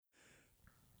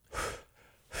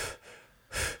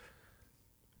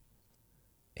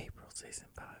Season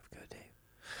 5. Go, Dave.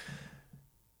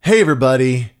 Hey,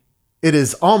 everybody. It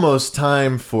is almost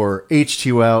time for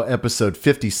H2O episode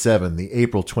 57, the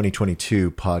April 2022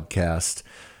 podcast.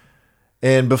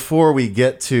 And before we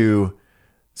get to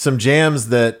some jams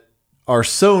that are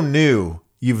so new,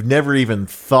 you've never even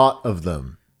thought of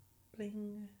them.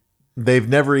 Bling. They've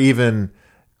never even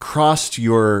crossed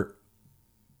your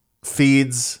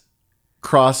feeds,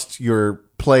 crossed your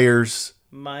players,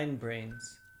 Mind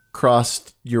brains.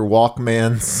 crossed your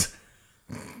Walkmans.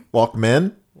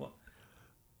 Walkmen?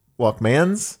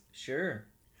 Walkmans? Sure.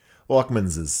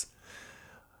 Walkmanses.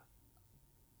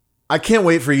 I can't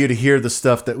wait for you to hear the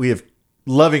stuff that we have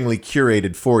lovingly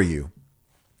curated for you.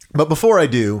 But before I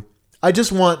do, I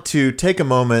just want to take a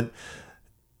moment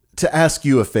to ask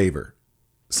you a favor.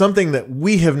 Something that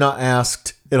we have not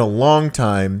asked in a long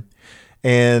time,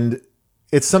 and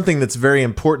it's something that's very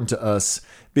important to us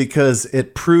because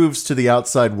it proves to the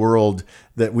outside world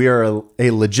that we are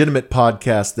a legitimate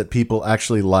podcast that people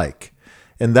actually like.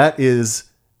 And that is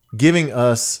giving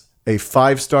us a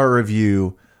 5-star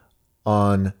review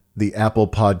on the Apple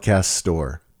Podcast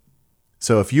Store.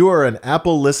 So if you are an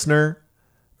Apple listener,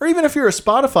 or even if you're a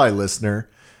Spotify listener,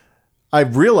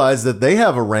 I've realized that they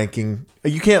have a ranking.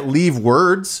 You can't leave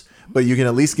words, but you can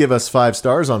at least give us 5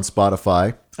 stars on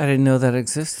Spotify. I didn't know that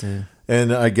existed.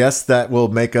 And I guess that will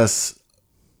make us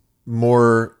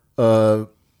more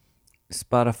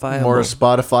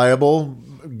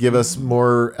Spotifyable, give us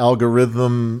more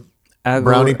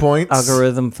brownie points.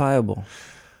 Algorithm-fiable.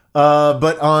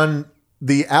 But on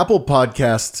the Apple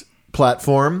Podcast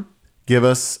platform, give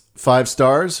us 5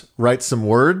 stars, write some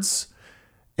words,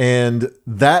 and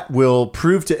that will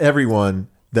prove to everyone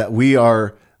that we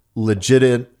are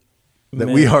legitimately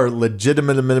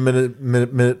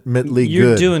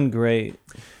You're good. doing great.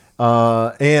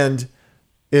 And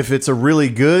if it's a really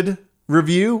good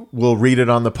review, we'll read it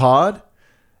on the pod.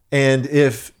 And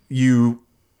if you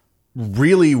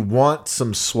really want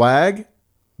some swag,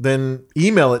 then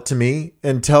email it to me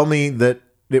and tell me that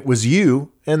it was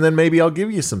you, and then maybe I'll give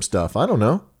you some stuff. I don't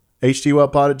know.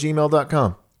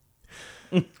 h2opod@gmail.com.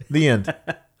 The end.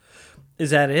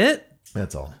 Is that it?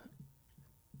 That's all.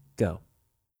 Go.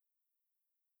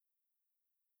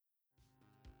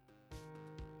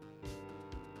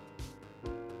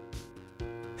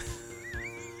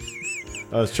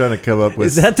 I was trying to come up with...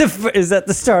 Is that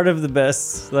the start of the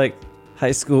best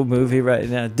high school movie right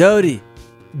now? Doty.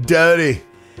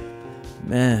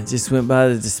 Man, just went by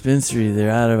the dispensary.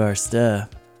 They're out of our stuff.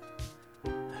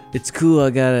 It's cool. I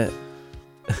got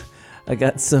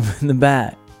some in the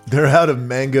back. They're out of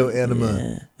mango enema.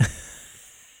 Yeah.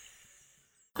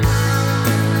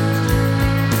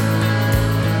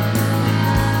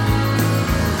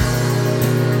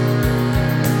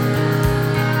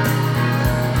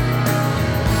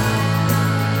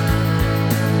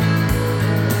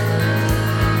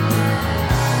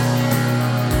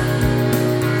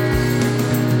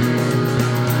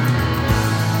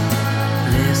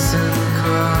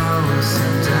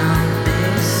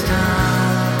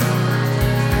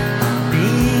 Be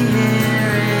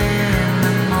here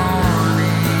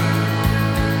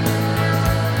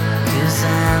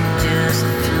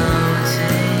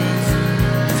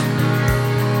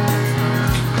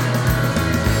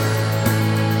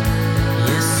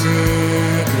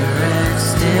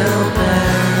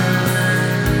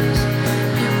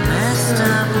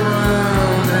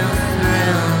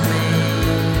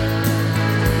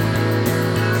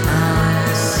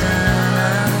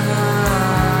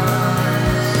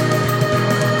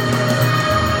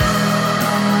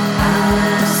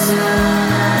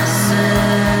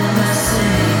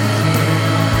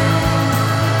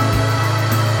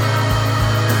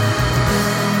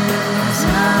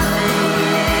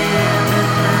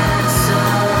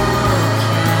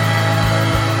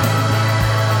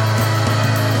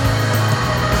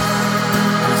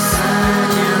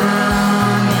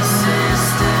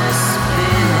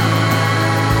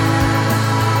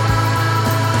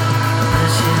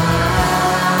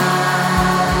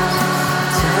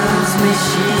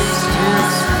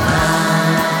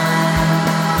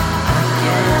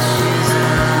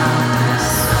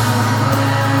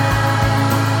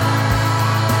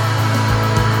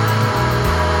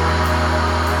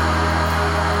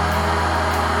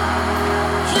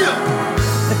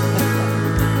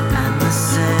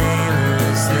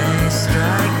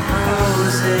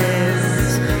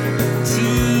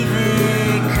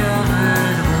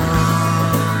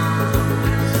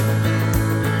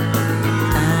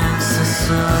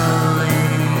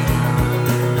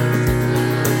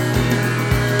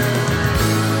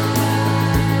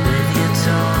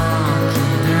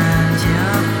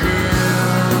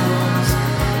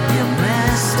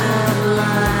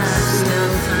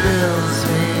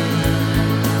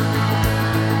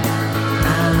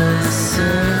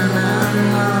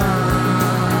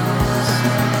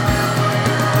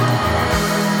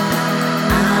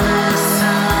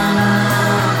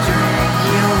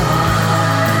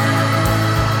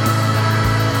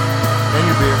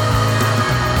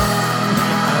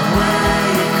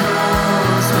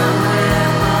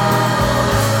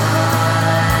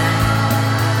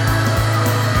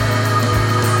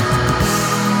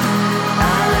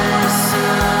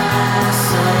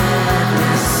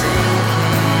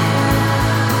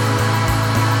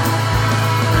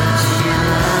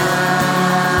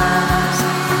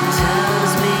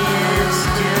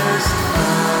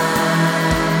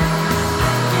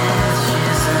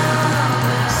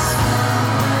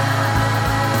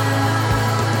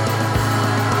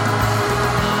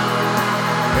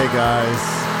Hey guys,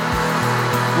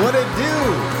 what it do?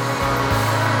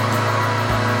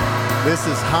 This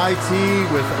is High Tea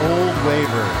with Old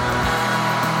Waver.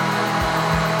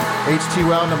 HT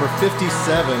Wow number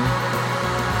 57,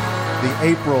 the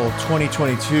April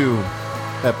 2022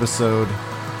 episode.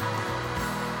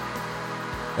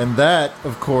 And that,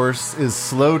 of course, is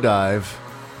Slow Dive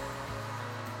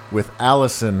with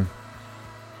Allison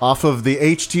off of the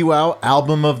HT Wow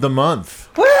album of the month.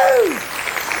 Woo!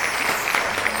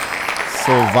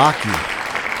 Sovlaki.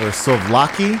 Or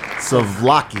Sovlaki?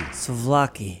 Sovlaki.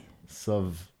 Sovlaki.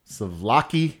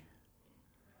 Sovlaki.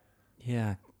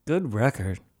 Yeah, good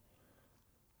record.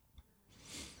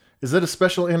 Is that a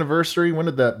special anniversary? When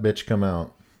did that bitch come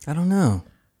out? I don't know.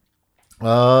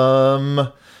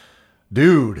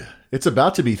 Dude, it's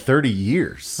about to be 30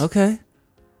 years. Okay.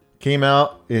 Came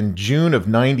out in June of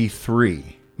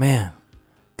 93. Man,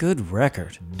 good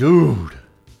record. Dude.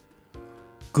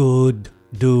 Good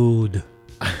dude.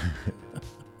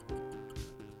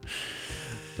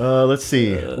 Let's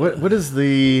see. What is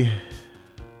the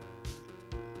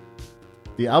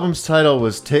album's title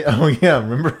was oh yeah,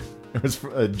 remember? It was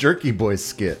a Jerky Boys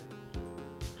skit.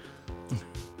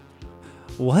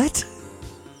 What?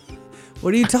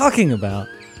 What are you talking about?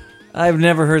 I've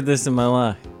never heard this in my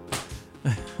life.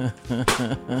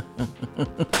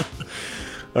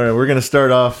 All right, we're going to start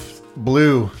off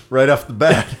blue right off the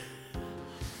bat.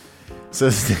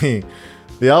 Says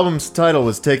the album's title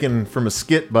was taken from a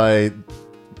skit by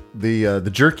the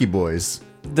Jerky Boys.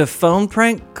 The phone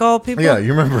prank call people? Yeah,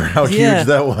 you remember how huge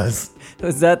that was.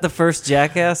 Was that the first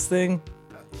Jackass thing?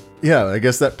 Yeah, I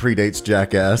guess that predates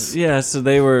Jackass. Yeah, so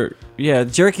they were... Yeah,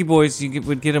 Jerky Boys,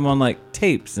 would get them on, like,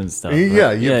 tapes and stuff. Right?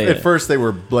 Yeah, at first they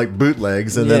were, like,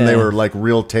 bootlegs, and then they were, like,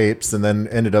 real tapes, and then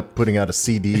ended up putting out a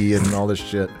CD and all this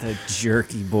shit. The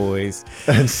Jerky Boys.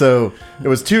 And so it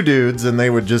was two dudes, and they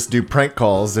would just do prank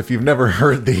calls. If you've never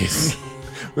heard these,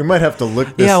 we might have to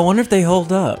look this... Yeah, I wonder if they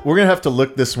hold up. We're going to have to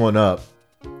look this one up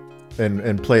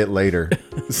and play it later.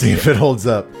 See if it holds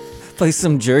up. Play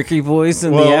some Jerky Boys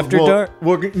in the After Dark?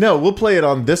 We'll play it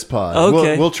on this pod.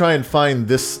 Okay. We'll try and find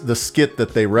the skit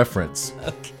that they reference.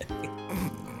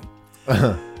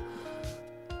 Okay.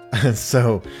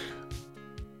 So,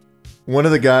 one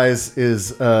of the guys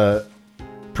is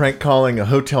prank calling a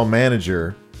hotel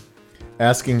manager,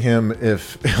 asking him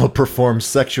if he'll perform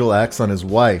sexual acts on his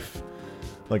wife.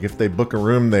 Like if they book a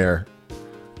room there,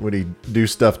 would he do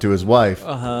stuff to his wife?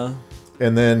 Uh-huh.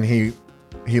 And then he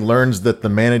learns that the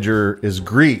manager is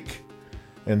Greek.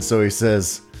 And so he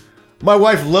says, "My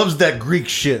wife loves that Greek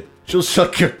shit. She'll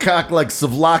suck your cock like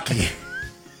Sovlaki."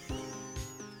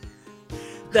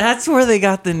 That's where they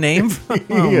got the name from?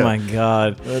 Oh my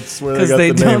God. That's where they got the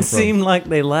name from. Because they don't seem like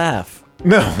they laugh.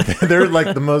 No, they're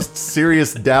like the most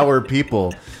serious, dour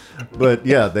people. But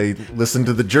yeah, they listen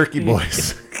to the Jerky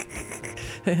Boys.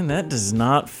 And that does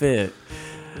not fit.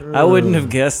 I wouldn't have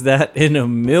guessed that in a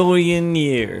million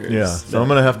years. Yeah, so I'm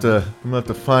gonna have to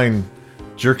find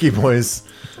Jerky Boys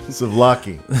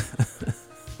Sovlaki.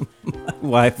 My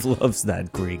wife loves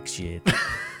that Greek shit.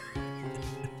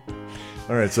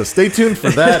 All right, so stay tuned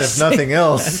for that, if nothing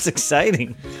else. That's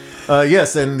exciting.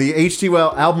 Yes, and the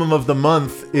HTWL album of the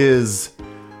month is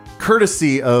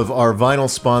courtesy of our vinyl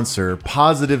sponsor,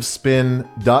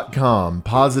 PositiveSpin.com.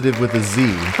 Positive with a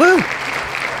Z. Woo!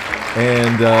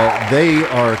 And they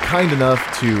are kind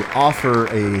enough to offer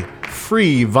a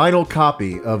free vinyl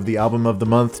copy of the album of the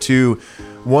month to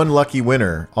one lucky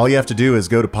winner. All you have to do is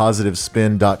go to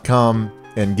PositiveSpin.com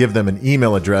and give them an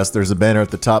email address. There's a banner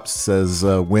at the top that says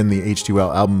win the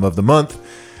H2L album of the month.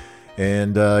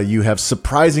 And you have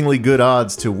surprisingly good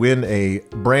odds to win a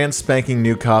brand spanking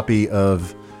new copy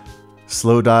of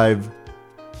Slow Dive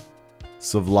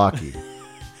Sovlaki.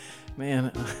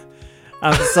 Man,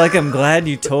 I'm glad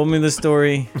you told me the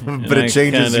story. But it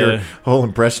changes your whole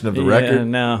impression of the record.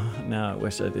 Now I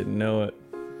wish I didn't know it.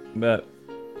 But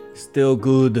still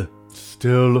good.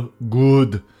 Still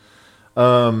good.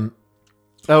 Oh,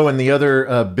 and the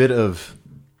other bit of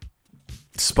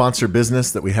sponsor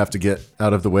business that we have to get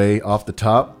out of the way off the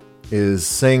top is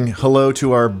saying hello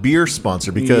to our beer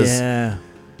sponsor, because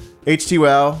HT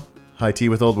Wow, High Tea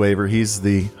with Old Waver, he's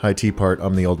the high tea part,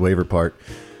 I'm the old waver part.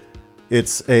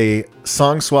 It's a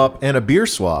song swap and a beer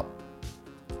swap.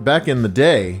 Back in the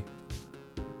day,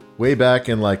 way back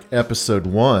in like episode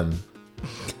 1,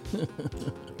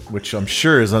 which I'm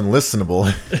sure is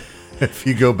unlistenable if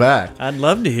you go back. I'd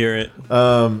love to hear it.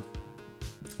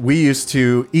 We used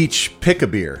to each pick a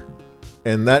beer,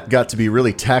 and that got to be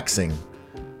really taxing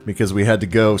because we had to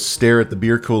go stare at the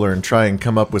beer cooler and try and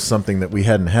come up with something that we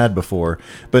hadn't had before.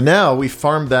 But now we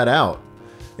farmed that out,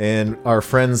 and our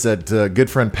friends at Good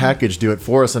Friend Package do it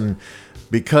for us. And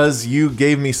because you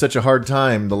gave me such a hard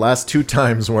time the last 2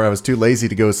 times where I was too lazy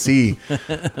to go see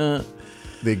the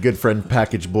Good Friend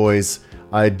Package boys,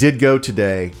 I did go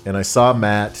today, and I saw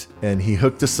Matt, and he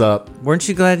hooked us up. Weren't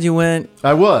you glad you went?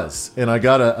 I was, and I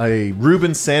got a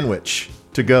Reuben sandwich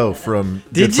to go from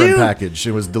Did Good Friend you? Package.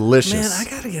 It was delicious. Man, I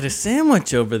gotta get a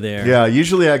sandwich over there. Yeah,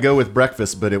 usually I go with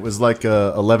breakfast, but it was like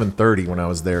 11:30 when I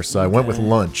was there, so I went with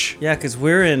lunch. Yeah, because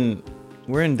we're in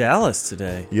Dallas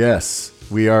today. Yes,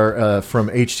 we are from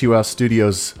H2O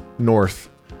Studios North.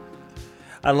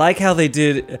 I like how they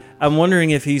did. I'm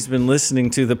wondering if he's been listening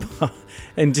to the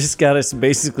and just got us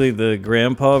basically the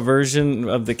grandpa version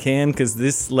of the can, because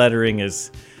this lettering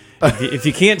is. If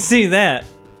you can't see that,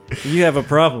 you have a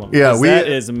problem. Yeah, that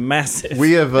is massive.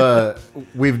 We have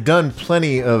we've done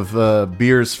plenty of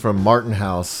beers from Martin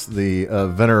House, the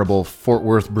venerable Fort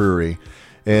Worth brewery,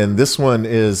 and this one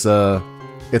is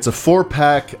it's a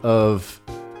 4-pack of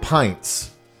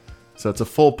pints, so it's a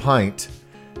full pint,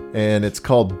 and it's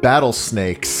called Battle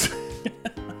Snakes,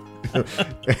 and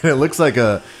it looks like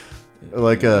a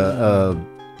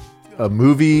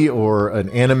movie or an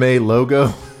anime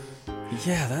logo.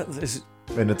 Yeah, that is.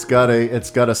 And it's got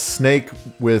a snake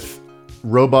with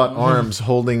robot arms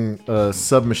holding a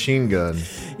submachine gun.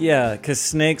 Yeah, because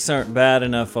snakes aren't bad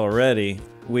enough already.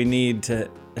 We need to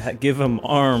give them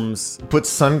arms. Put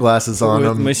sunglasses on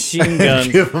with them. Machine guns.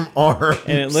 Give them arms.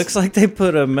 And it looks like they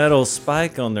put a metal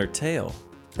spike on their tail.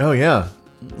 Oh yeah.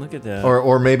 Look at that.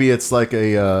 Or maybe it's like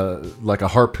a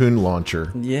harpoon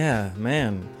launcher. Yeah,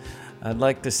 man. I'd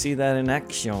like to see that in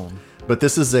action. But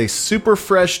this is a super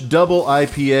fresh double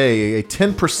IPA, a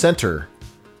 10%er.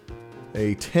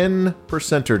 A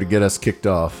 10%er to get us kicked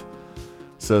off.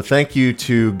 So thank you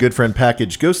to Good Friend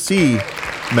Package. Go see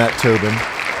Matt Tobin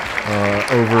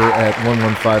over at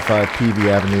 1155 PV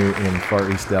Avenue in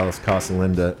Far East Dallas, Casa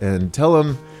Linda, and tell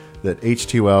him that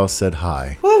H2L said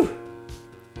hi. Woo!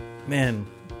 Man,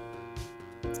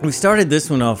 we started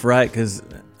this one off right, because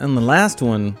on the last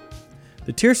one,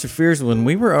 the Tears for Fears one,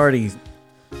 we were already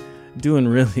doing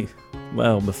really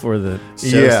well before the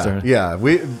show started. Yeah,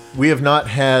 we have not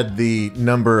had the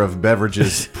number of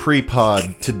beverages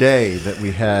pre-pod today that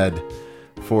we had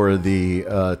for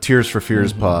the Tears for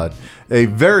Fears pod. A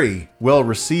very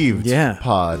well-received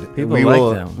pod. People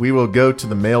like that one. We will go to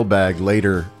the mailbag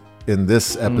later in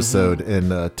this episode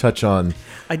and touch on.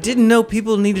 I didn't know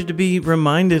people needed to be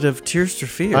reminded of Tears for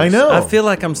Fears. I know. I feel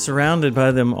like I'm surrounded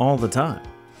by them all the time,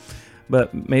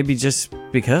 but maybe just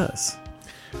because.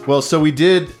 Well, so we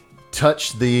did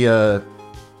touch the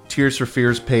Tears for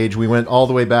Fears page. We went all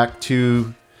the way back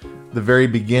to the very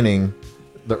beginning,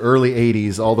 the early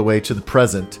 80s, all the way to the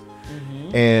present.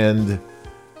 And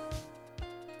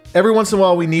every once in a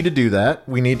while we need to do that.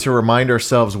 We need to remind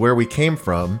ourselves where we came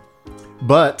from.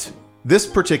 But this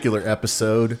particular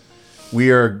episode,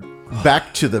 we are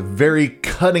back to the very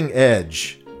cutting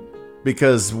edge,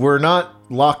 because we're not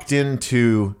locked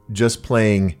into just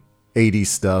playing 80s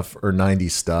stuff or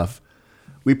 90s stuff.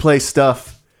 We play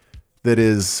stuff that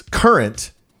is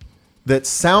current, that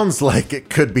sounds like it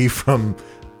could be from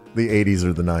the 80s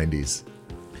or the 90s.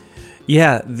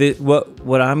 Yeah,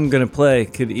 what I'm going to play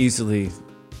could easily...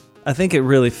 I think it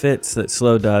really fits that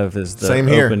Slow Dive is the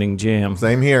opening jam.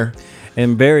 Same here.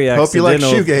 And very accidental Hope you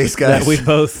like shoegaze, guys. That we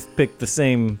both picked the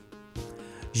same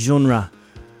genre.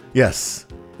 Yes.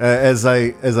 As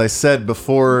I said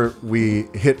before we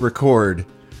hit record,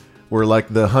 we're like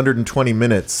the 120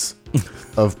 minutes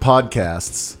of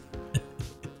podcasts.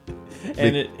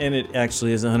 And it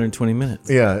actually is 120 minutes.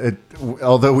 Yeah,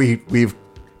 although we've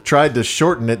tried to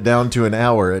shorten it down to an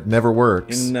hour, it never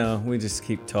works. No, we just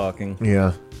keep talking.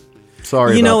 Yeah.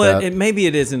 Sorry you about know that. what? Maybe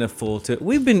it isn't a full two.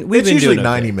 We've been It's usually doing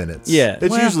 90 okay. minutes. Yeah.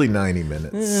 It's usually 90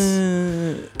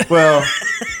 minutes. Well,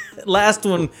 Well, last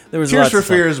one there was Tears lots for of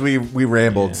stuff. Fears, we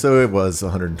rambled, so it was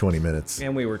 120 minutes.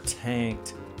 And we were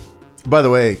tanked. By the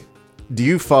way, do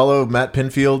you follow Matt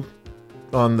Pinfield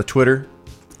on the Twitter?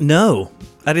 No,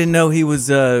 I didn't know he was.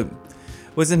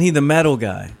 Wasn't he the metal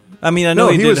guy? I mean, I know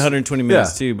No, he he did was- 120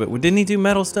 minutes yeah. too, but didn't he do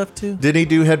metal stuff too? Did he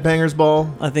do Headbangers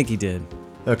Ball? I think he did.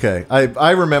 Okay,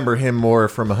 I remember him more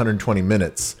from 120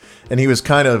 minutes, and he was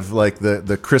kind of like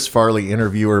the Chris Farley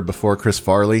interviewer before Chris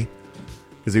Farley,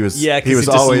 because he was 'cause he was he just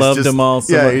always loved them all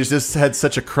so yeah, much. he just had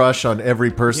such a crush on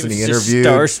every person he was just interviewed.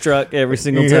 starstruck every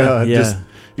single time. Yeah, Just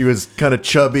he was kind of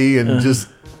chubby and just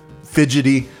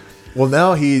fidgety. Well,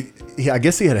 now he I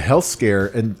guess he had a health scare,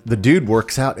 and the dude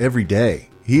works out every day.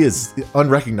 He is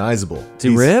unrecognizable. Is he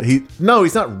ripped? No,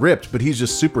 he's not ripped, but he's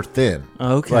just super thin.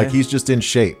 Okay. Like he's just in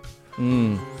shape.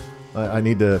 I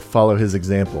need to follow his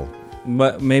example.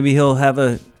 but maybe he'll have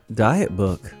a diet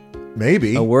book.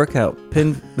 Maybe. A workout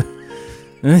the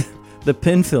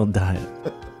Penfield diet.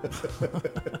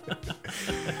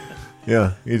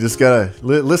 Yeah, you just gotta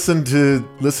listen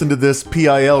to this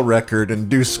PIL record and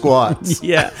do squats.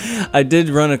 Yeah, I did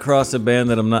run across a band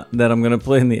that I'm gonna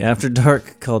play in the After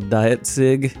Dark called Diet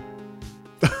Sig.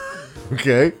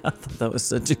 Okay. I thought that was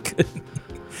such a good.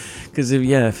 Because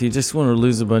if you just want to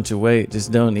lose a bunch of weight,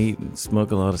 just don't eat and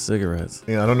smoke a lot of cigarettes.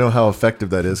 Yeah, I don't know how effective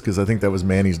that is because I think that was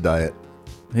Manny's diet.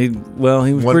 He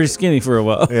was pretty skinny for a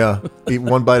while. Yeah, eat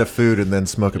one bite of food and then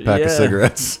smoke a pack of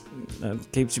cigarettes. That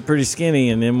keeps you pretty skinny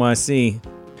in NYC.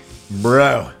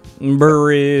 Bro.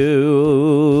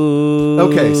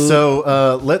 Okay,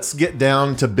 so let's get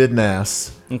down to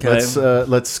Bidnass. Okay.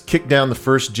 Let's kick down the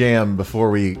first jam before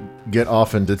we get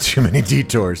off into too many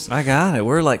detours. I got it.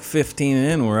 We're like 15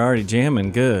 in. We're already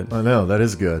jamming good. I know, that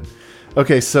is good.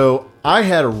 Okay, so I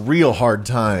had a real hard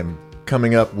time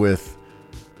coming up with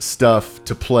stuff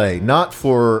to play. Not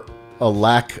for a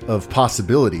lack of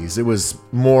possibilities. It was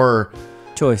more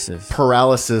choices.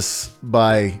 Paralysis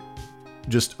by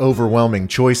just overwhelming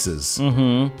choices.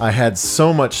 Mm-hmm. I had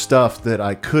so much stuff that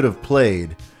I could have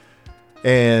played.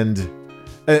 And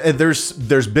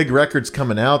there's big records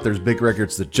coming out. There's big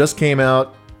records that just came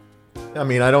out. I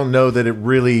mean, I don't know that it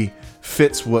really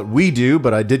fits what we do,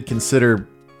 but I did consider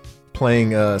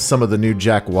playing some of the new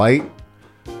Jack White.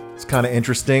 It's kind of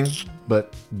interesting,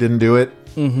 but didn't do it.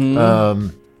 Mm-hmm.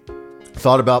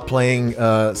 Thought about playing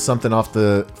something off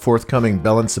the forthcoming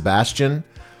Bell and Sebastian.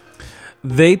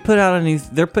 They're putting out a new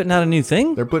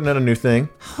thing? They're putting out a new thing.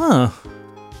 Huh.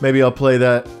 Maybe I'll play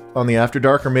that on the After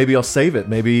Dark, or maybe I'll save it.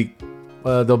 Maybe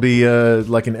there'll be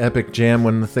like an epic jam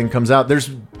when the thing comes out.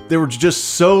 There were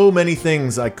just so many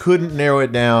things. I couldn't narrow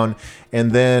it down.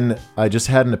 And then I just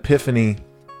had an epiphany.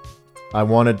 I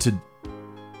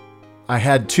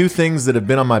had two things that have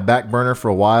been on my back burner for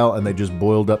a while, and they just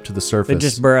boiled up to the surface. They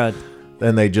just bred.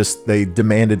 And they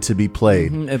demanded to be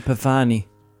played. Epiphany.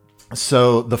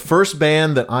 So the first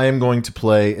band that I am going to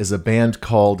play is a band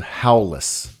called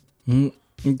Howless.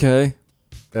 Okay.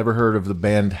 Ever heard of the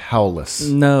band Howless?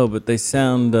 No, but they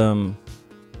sound.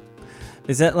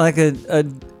 Is that like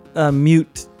a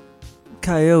mute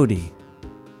coyote?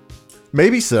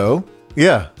 Maybe so.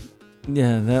 Yeah.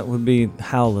 Yeah, that would be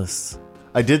Howless.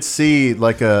 I did see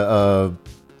like a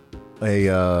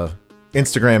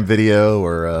Instagram video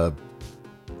or a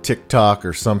TikTok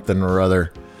or something or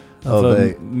other of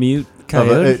a mute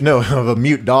coyote. Of a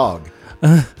mute dog.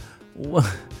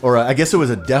 Or I guess it was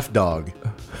a deaf dog.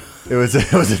 It was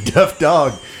a deaf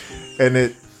dog,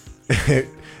 and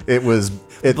it was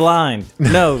blind.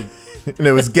 No, and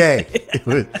it was gay.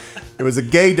 It was a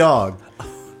gay dog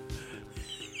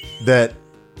that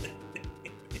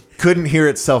couldn't hear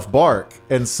itself bark,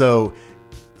 and so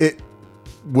it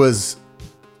was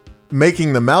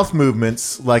making the mouth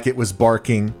movements like it was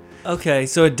barking. Okay,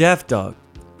 so a deaf dog.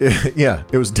 Yeah,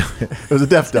 it was a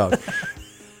deaf dog.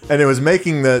 And it was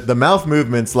making the mouth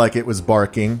movements like it was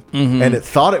barking, and it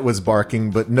thought it was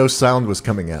barking, but no sound was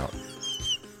coming out.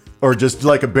 Or just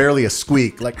like barely a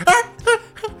squeak, like...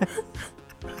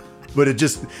 But it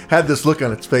just had this look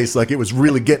on its face like it was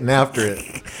really getting after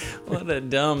it. What a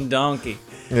dumb donkey.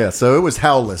 Yeah, so it was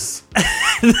Howless.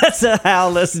 That's a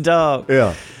Howless dog.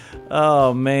 Yeah.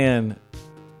 Oh, man.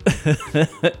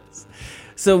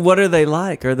 So what are they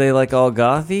like? Are they like all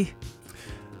gothy?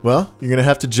 Well, you're going to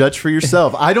have to judge for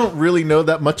yourself. I don't really know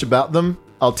that much about them.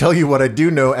 I'll tell you what I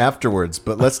do know afterwards,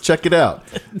 but let's check it out.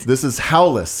 This is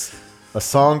Howless, a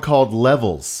song called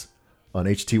Levels on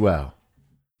HT Wow.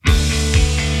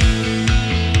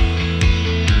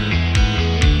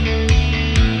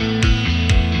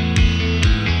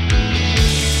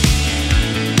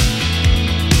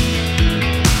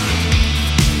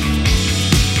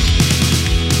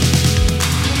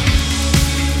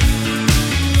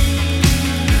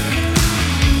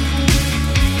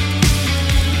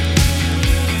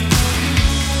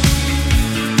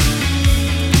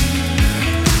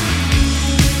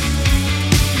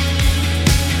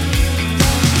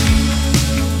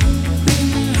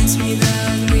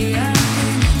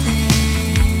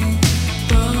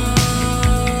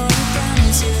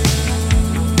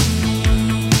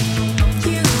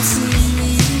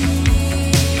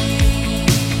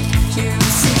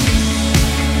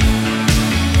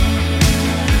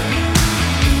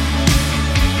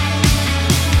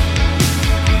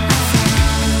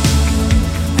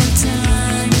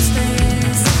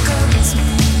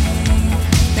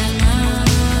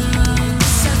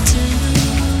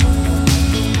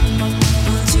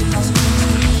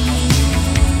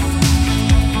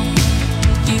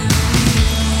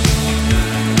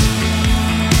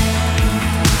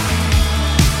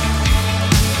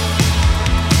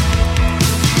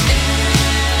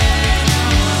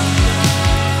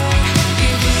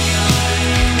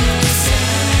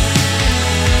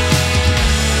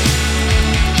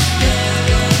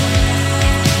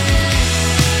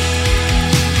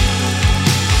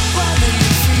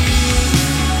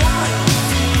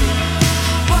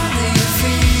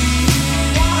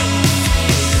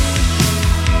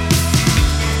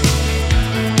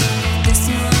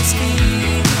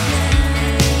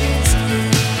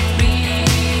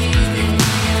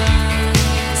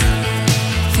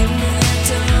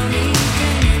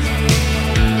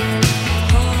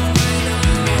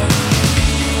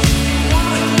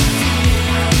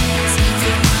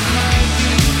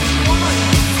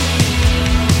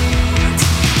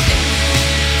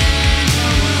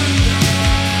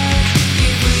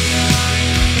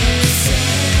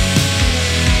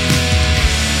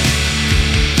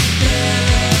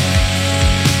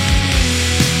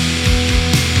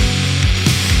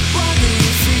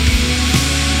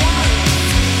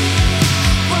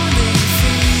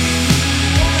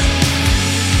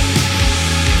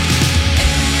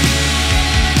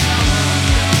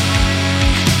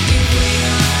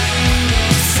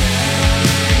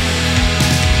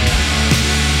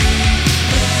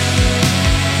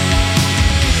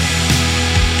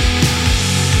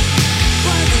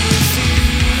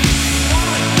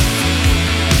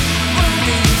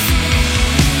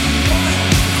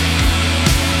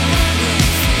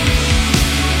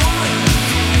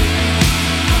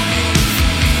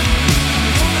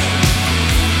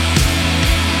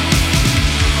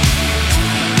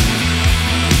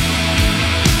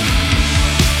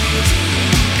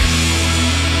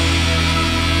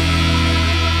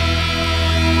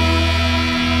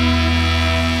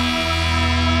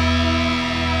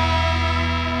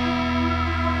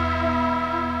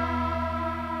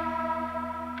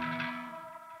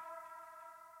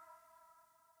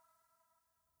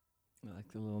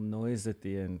 like the little noise at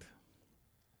the end.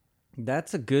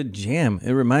 That's a good jam.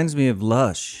 It reminds me of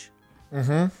Lush.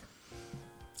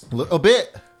 Little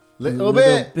bit. Little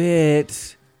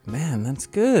bit. Man, that's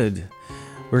good.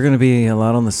 We're going to be a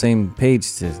lot on the same page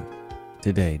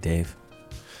today, Dave.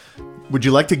 Would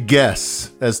you like to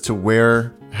guess as to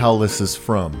where Howless is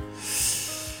from?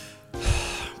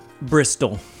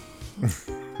 Bristol.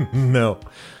 No.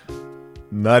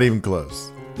 Not even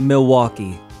close.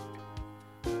 Milwaukee.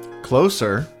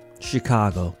 Closer.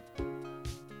 Chicago.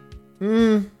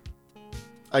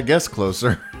 I guess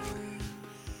closer.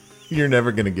 You're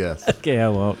never going to guess. Okay, I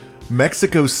won't.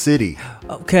 Mexico City.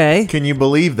 Okay. Can you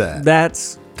believe that?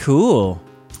 That's cool.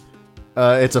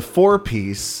 It's a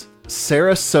 4-piece.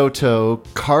 Sarah Soto,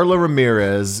 Carla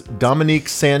Ramirez, Dominique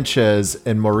Sanchez,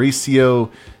 and Mauricio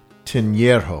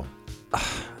Tinierro.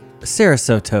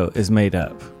 Sarasota is made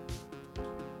up.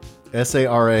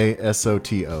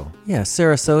 Sarasoto. Yeah,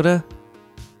 Sarasota.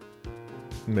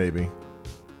 Maybe.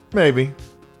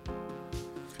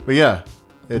 But yeah,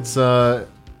 it's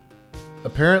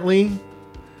apparently,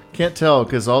 can't tell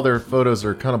because all their photos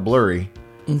are kind of blurry.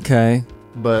 Okay.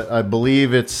 But I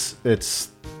believe it's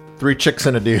 3 chicks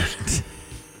and a dude.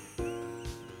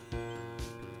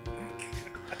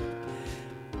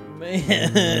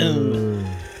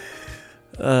 Man.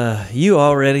 You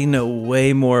already know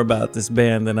way more about this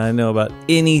band than I know about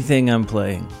anything I'm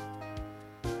playing.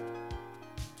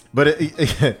 But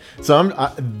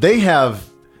they have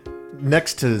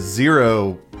next to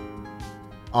zero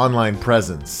online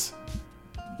presence.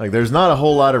 Like, there's not a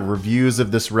whole lot of reviews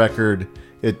of this record.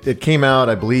 It came out,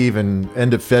 I believe, in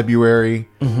end of February.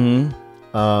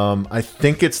 I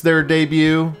think it's their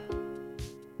debut.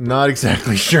 Not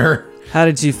exactly sure. How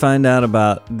did you find out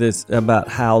about this, about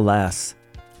Howless?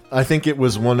 I think it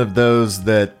was one of those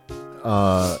that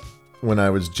when I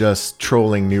was just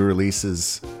trolling new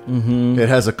releases. It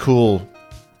has a cool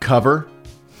cover.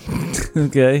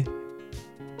 Okay.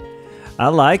 I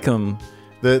like them.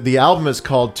 The album is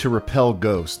called To Repel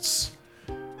Ghosts.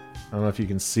 I don't know if you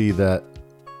can see that.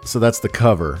 So that's the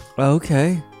cover.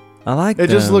 Okay. I like It them.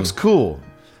 just looks cool.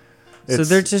 So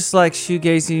they're just like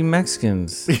shoegazy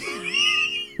Mexicans.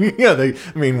 Yeah,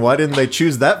 why didn't they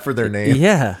choose that for their name?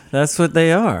 Yeah, that's what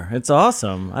they are. It's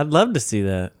awesome. I'd love to see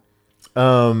that.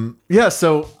 Yeah,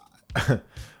 so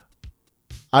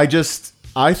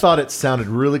I thought it sounded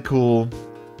really cool.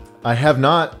 I have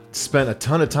not spent a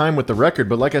ton of time with the record,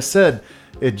 but like I said,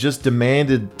 it just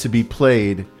demanded to be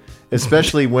played,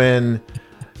 especially when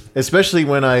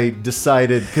I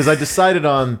decided, because I decided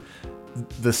on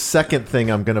the second thing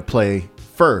I'm going to play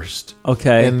first.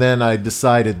 Okay. And then I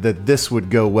decided that this would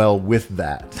go well with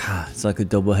that. It's like a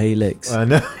double helix. I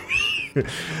know.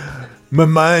 My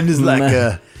mind is like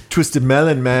a twisted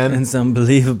melon, man. It's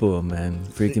unbelievable, man.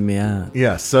 Freaking me out.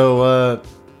 Yeah, so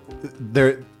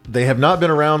they have not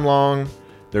been around long.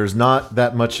 There's not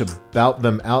that much about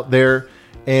them out there.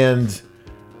 And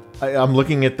I'm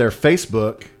looking at their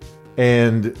Facebook,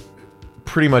 and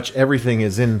pretty much everything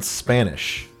is in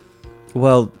Spanish.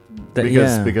 Well,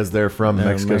 because they're from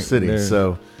Mexico City.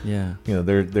 So, yeah.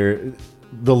 they're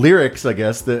the lyrics, I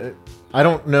guess, I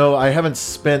don't know. I haven't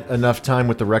spent enough time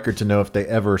with the record to know if they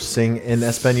ever sing in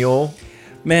Espanol.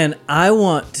 Man, I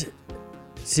want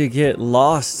to get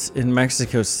lost in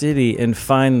Mexico City and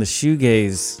find the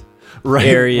shoegaze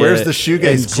area. Where's the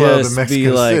shoegaze club in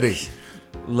Mexico City?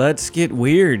 Let's get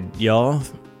weird, y'all.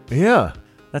 Yeah.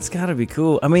 That's got to be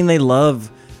cool. I mean, they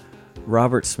love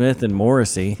Robert Smith and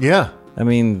Morrissey. Yeah. I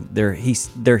mean, they're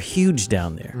huge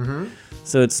down there.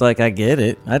 So it's like, I get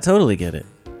it. I totally get it.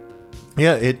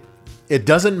 Yeah, it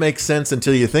doesn't make sense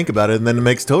until you think about it, and then it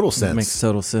makes total sense. It makes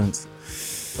total sense.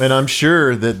 And I'm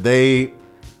sure that they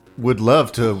would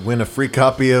love to win a free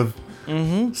copy of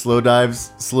Slow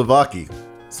Dive's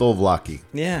Souvlaki.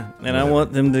 Yeah, and I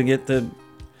want them to get the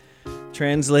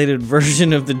translated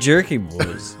version of the Jerky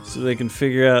Boys so they can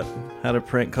figure out how to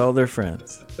prank call their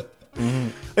friends.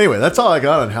 Anyway, that's all I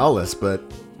got on Howless, but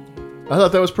I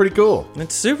thought that was pretty cool.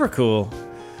 It's super cool.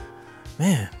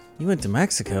 Man, you went to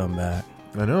Mexico and back.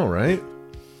 I know, right?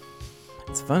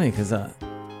 It's funny because I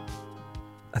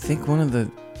think one of the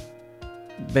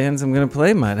bands I'm going to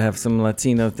play might have some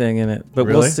Latino thing in it, but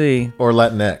Really? we'll see. Or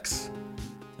Latinx.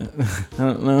 I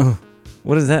don't know.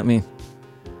 What does that mean?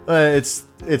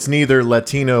 It's neither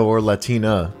Latino or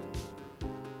Latina.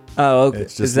 Oh, okay.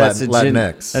 It's just That's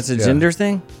Latinx. That's a Yeah. gender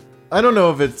thing? I don't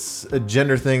know if it's a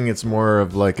gender thing. It's more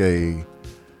of like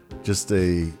just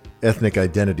a ethnic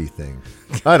identity thing.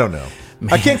 I don't know.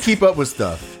 I can't keep up with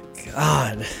stuff.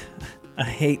 God, I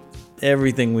hate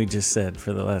everything we just said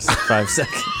for the last 5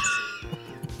 seconds.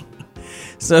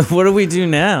 So what do we do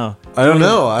now? I don't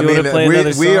know. I Do you mean, wanna play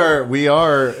another song? we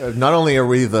are not only are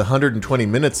we the 120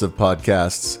 minutes of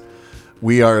podcasts,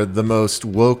 we are the most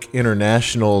woke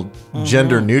international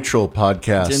gender neutral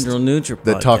podcast Gender neutral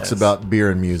that talks podcast. about beer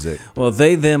and music. Well,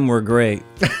 they them were great,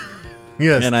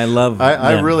 Yes, and I love.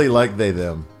 I them. really like they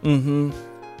them. Mm-hmm.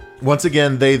 Once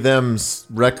again, they them's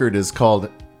record is called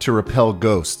 "To Repel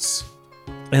Ghosts."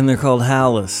 And they're called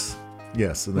Howless.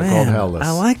 Yes, and they're called Man, Howless.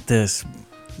 I like this.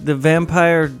 The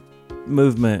vampire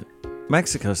movement,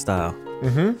 Mexico style.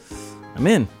 Mm-hmm. I'm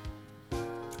in.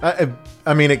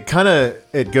 I mean,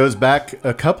 it goes back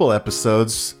a couple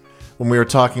episodes when we were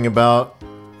talking about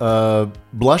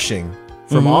Blushing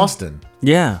from Austin.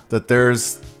 Yeah. That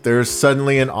there's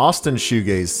suddenly an Austin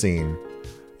shoegaze scene,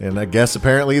 and I guess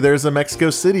apparently there's a Mexico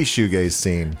City shoegaze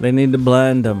scene. They need to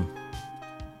blend them.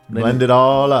 Blend it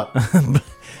all up.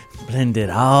 Blend it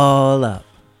all up.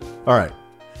 All right,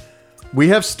 we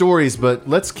have stories, but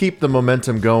let's keep the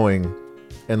momentum going,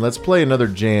 and let's play another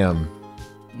jam.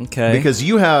 Okay. Because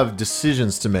you have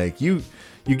decisions to make. You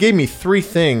gave me 3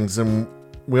 things, and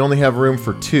we only have room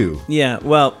for 2. Yeah.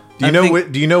 Well.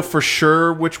 Do you know for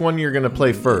sure which one you're going to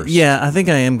play first? Yeah, I think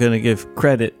I am going to give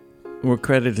credit where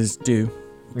credit is due.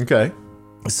 Okay.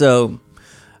 So,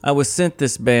 I was sent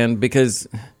this band because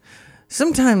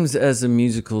sometimes as a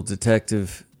musical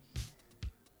detective,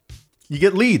 You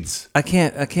get leads. I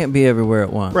can't be everywhere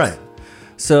at once. Right.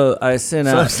 So I sent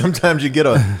So out. sometimes you get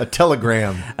a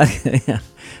telegram Yeah,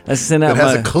 I sent out that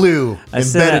has a clue I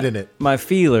sent embedded out in it. my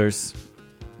feelers,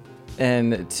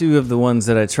 and 2 of the ones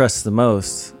that I trust the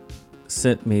most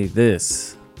sent me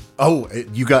this. Oh,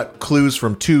 you got clues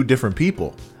from 2 different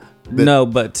people. No,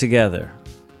 but together.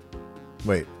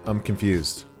 Wait, I'm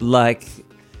confused. Like,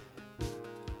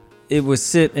 it was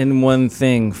sent in one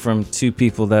thing from 2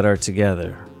 people that are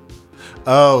together.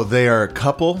 Oh, they are a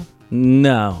couple?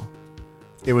 No,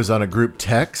 It was on a group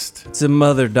text? it's a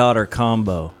mother-daughter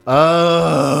combo,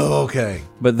 Oh, okay.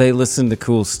 but they listen to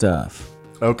cool stuff.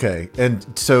 Okay. And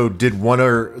so did one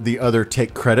or the other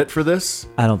take credit for this?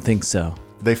 I don't think so.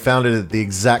 They found it at the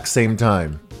exact same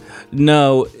time.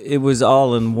 No, it was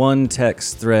all in one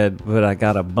text thread, but I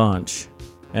got a bunch,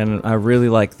 and I really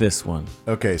like this one.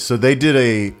 Okay, so they did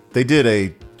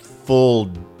a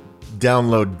full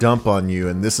download dump on you,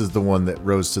 and this is the one that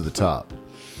rose to the top.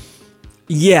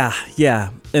 Yeah,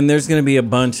 and there's gonna be a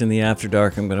bunch in the After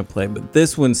Dark I'm gonna play, but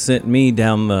this one sent me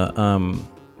down the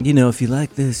if you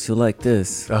like this, you'll like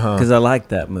this, because I like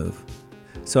that move.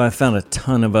 So I found a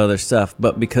ton of other stuff,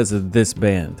 but because of this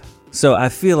band, so I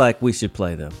feel like we should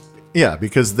play them. Yeah,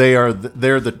 because they're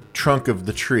the trunk of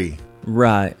the tree.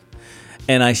 Right.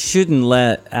 And I shouldn't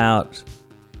let out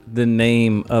the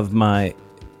name of my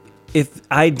if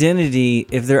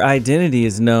their identity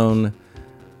is known,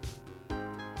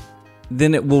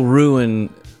 then it will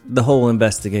ruin the whole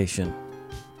investigation.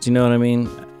 Do you know what I mean?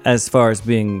 As far as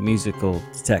being musical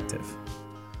detective.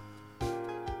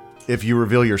 If you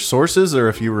reveal your sources, or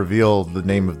if you reveal the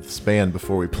name of this band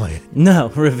before we play it. No,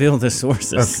 reveal the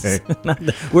sources. Okay.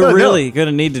 We're No. really going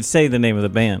to need to say the name of the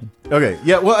band. Okay.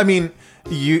 Yeah. Well, I mean,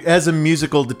 you as a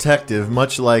musical detective,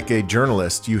 much like a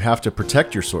journalist, you have to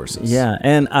protect your sources. Yeah,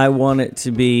 and I want it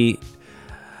to be.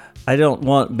 I don't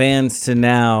want bands to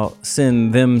now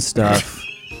send them stuff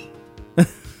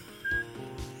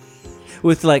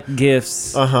with like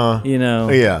gifts. You know.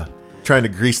 Yeah. Trying to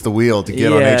grease the wheel to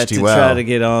get on to HT try Wow. to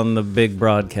get on the big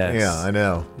broadcast. Yeah, I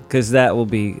know. Because that will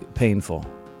be painful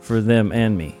for them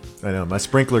and me. I know. My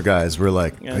sprinkler guys were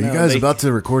like, I "Are you know, guys they- about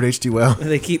to record HT Wow?"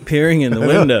 They keep peering in the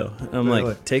window. I'm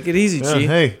like, take it easy, Yeah, Chief.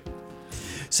 hey,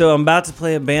 So I'm about to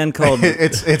play a band called.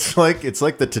 it's like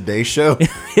the Today Show.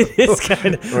 It is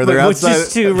kind of. Where they're with outside-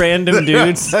 just 2 random They're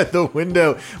dudes. outside the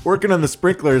window working on the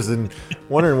sprinklers and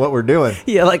wondering what we're doing.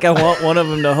 Yeah, like I want one of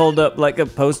them to hold up like a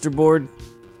poster board.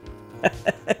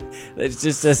 It's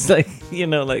just us, like,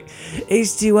 like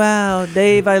HT Wow,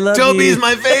 Dave, I love Toby's you.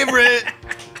 my favorite.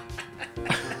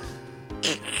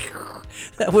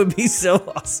 That would be so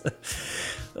awesome.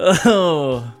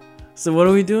 Oh, so what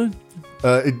are we doing?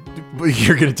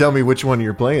 You're gonna tell me which one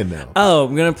you're playing now. Oh,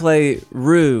 I'm gonna play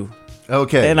Rue,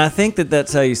 Okay. and I think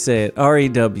that's how you say it.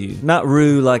 R-E-W, not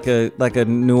Rue like a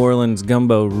New Orleans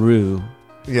gumbo Rue.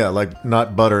 Yeah, like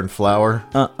not butter and flour.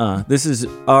 This is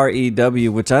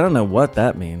R-E-W, which I don't know what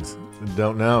that means.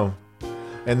 Don't know.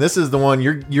 And this is the one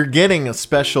you're getting a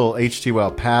special HT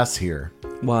Wow pass here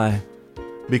Why?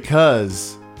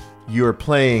 because you're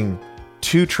playing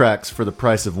 2 tracks for the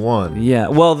price of 1. Yeah.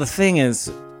 Well, the thing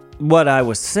is, what I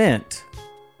was sent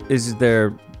is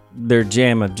their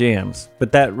jam of jams,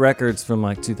 but that record's from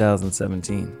like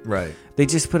 2017. Right. They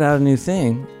just put out a new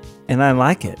thing, and I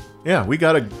like it. Yeah, we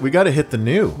gotta hit the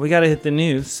new. We got to hit the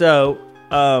new. So,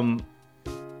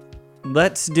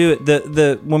 let's do it.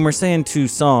 The when we're saying 2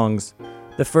 songs,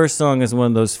 the first song is one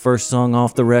of those first song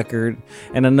off the record,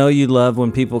 and I know you love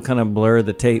when people kind of blur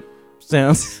the tape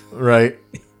sounds, Right.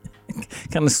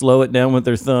 kind of slow it down with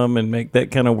their thumb and make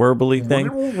that kind of warbly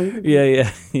thing.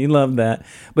 Yeah, you love that.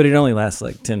 But it only lasts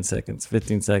like 10 seconds,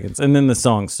 15 seconds, and then the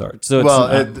song starts. So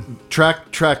it's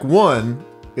track 1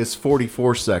 is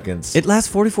 44 seconds. it lasts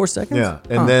 44 seconds. Yeah,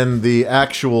 and then the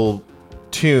actual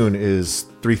tune is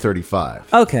 3:35.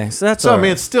 Okay, so that's So all I mean,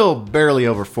 right. it's still barely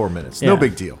over 4 minutes. No Yeah.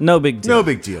 big deal. No big deal. No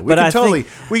big deal. We But can I totally,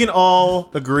 think- we can all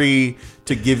agree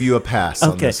to give you a pass on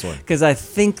Okay, this one. because I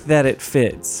think that it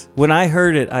fits. When I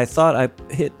heard it, I thought I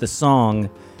hit the song,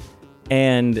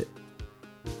 and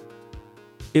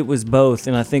it was both.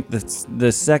 And I think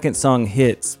the second song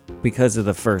hits because of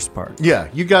the first part. Yeah,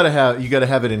 you gotta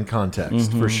have it in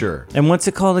context for sure. And what's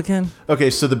it called again? Okay,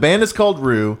 so the band is called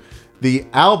Rue. The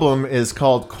album is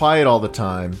called Quiet All the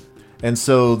Time. And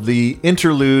so the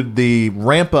interlude, the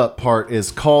ramp up part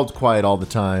is called Quiet All the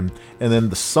Time. And then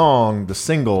the song, the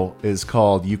single, is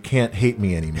called You Can't Hate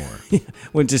Me Anymore.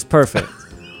 Which is perfect.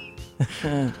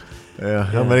 Yeah,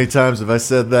 how many times have I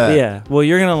said that? Yeah. Well,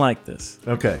 you're gonna like this.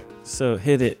 Okay. So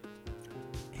hit it.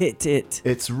 Hit it.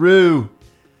 It's Rue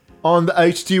on the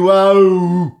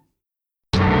H2O.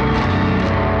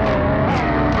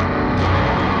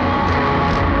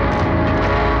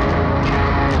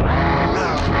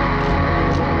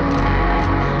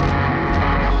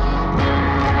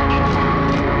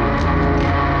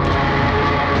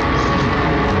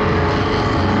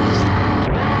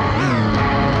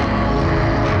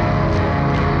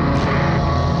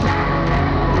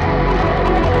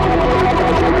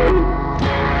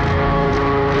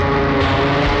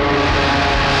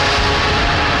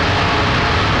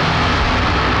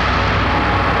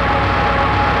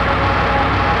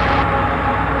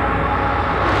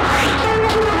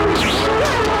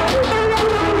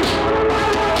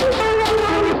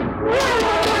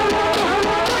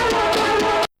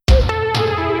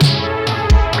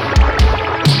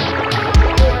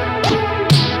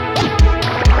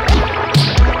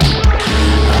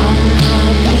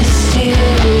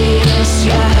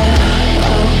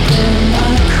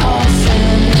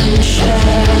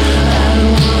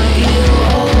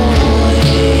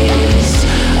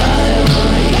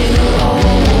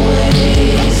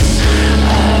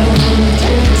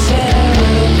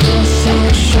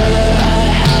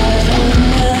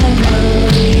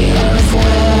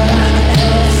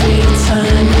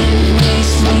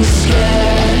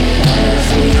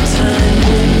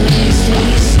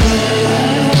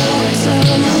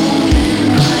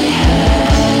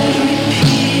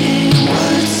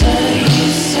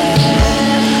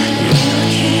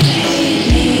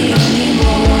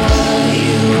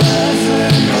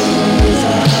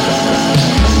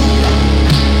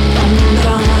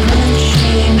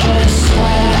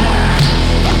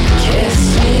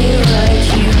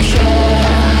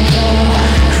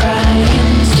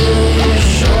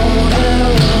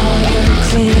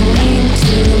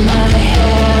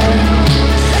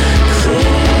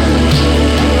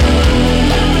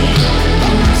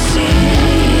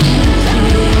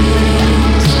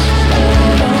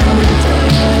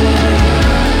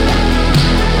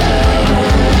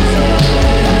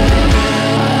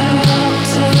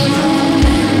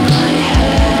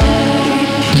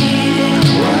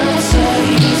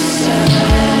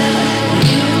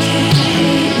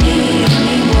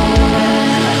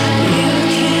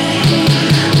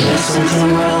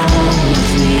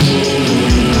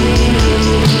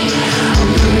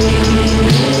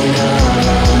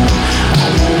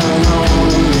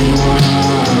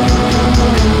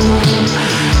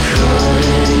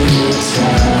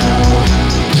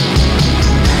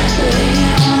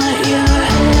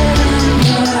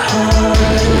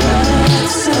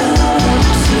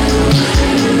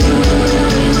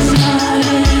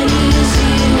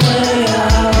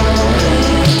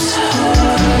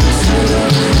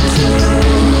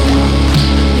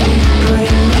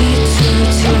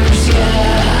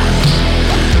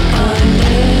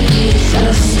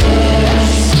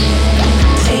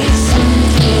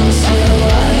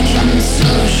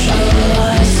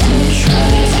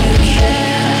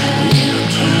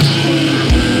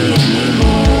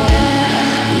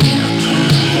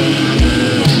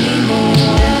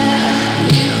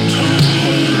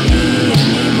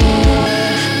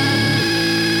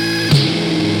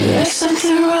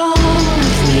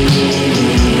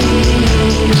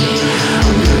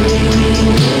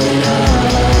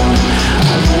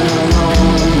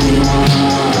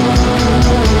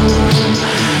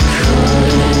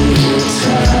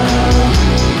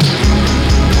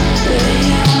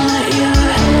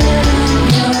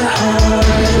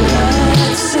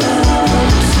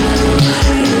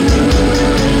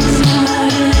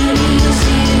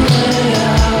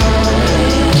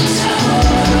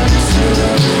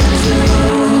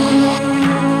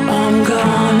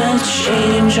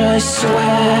 change, I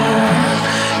swear.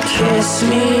 Kiss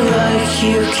me like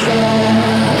you care.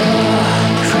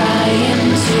 Cry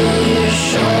into your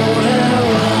shoulder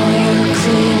while you're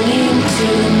clinging to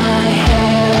my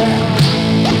hair.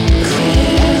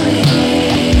 Clearly,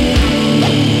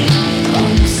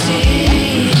 I'm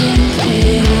seeing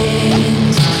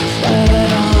things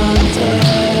that aren't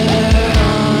there.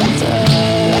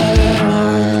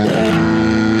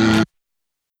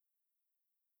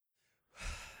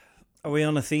 Are we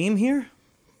on a theme here?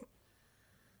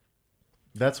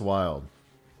 That's wild.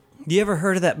 You ever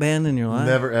heard of that band in your life?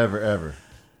 Never, ever, ever.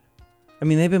 I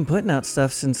mean, they've been putting out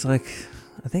stuff since I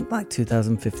think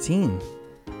 2015.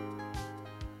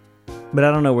 But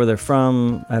I don't know where they're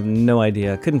from. I have no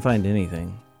idea. I couldn't find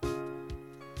anything.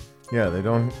 Yeah, they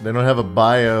don't have a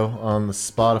bio on the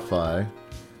Spotify,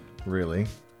 really.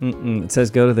 It says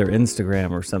go to their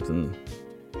Instagram or something.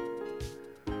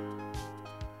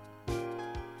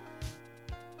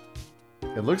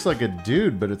 It looks like a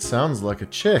dude, but it sounds like a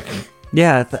chick.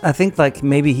 Yeah, I think like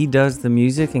maybe he does the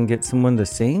music and gets someone to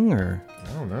sing, or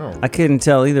I don't know. I couldn't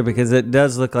tell either because it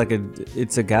does look like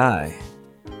it's a guy.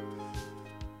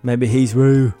 Maybe he's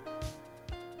Rue.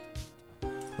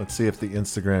 Let's see if the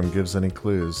Instagram gives any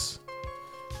clues.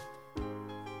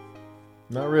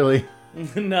 Not really.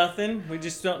 Nothing. We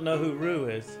just don't know who Rue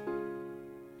is.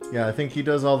 Yeah, I think he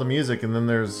does all the music, and then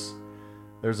there's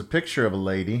a picture of a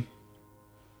lady.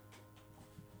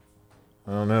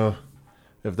 I don't know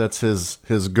if that's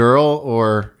his girl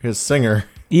or his singer.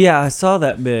 Yeah, I saw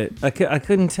that bit. I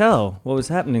couldn't tell what was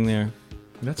happening there.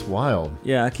 That's wild.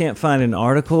 Yeah, I can't find an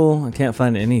article. I can't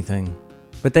find anything.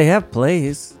 But they have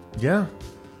plays. Yeah.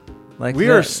 Like We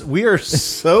are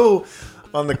so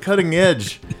on the cutting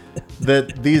edge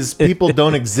that these people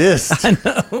don't exist. I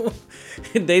know.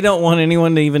 They don't want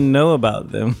anyone to even know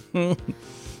about them.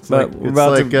 But we're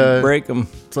about to break them.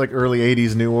 It's like early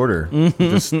 80s New Order.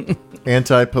 Just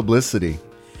anti-publicity.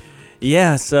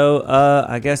 Yeah, so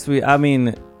I guess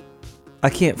I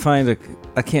can't find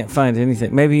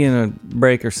anything. Maybe in a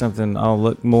break or something I'll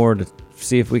look more to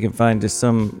see if we can find just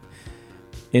some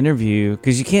interview,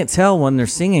 because you can't tell when they're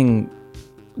singing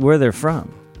where they're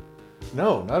from.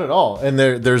 No, not at all. And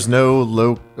there's no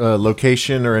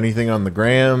location or anything on the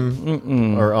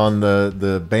gram or on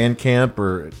the Bandcamp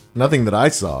or nothing that I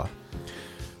saw.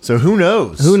 So who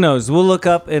knows? Who knows? We'll look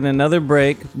up in another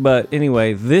break. But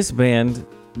anyway, this band,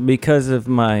 because of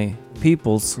my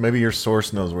peoples, Maybe your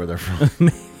source knows where they're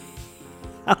from.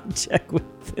 I'll check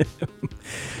with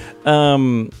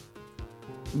them.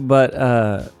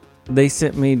 But they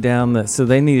sent me down so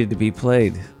they needed to be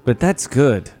played. But that's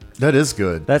good. That is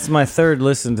good. That's my third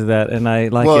listen to that, and I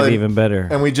like it even better.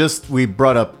 And we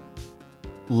brought up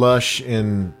Lush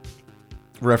in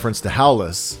reference to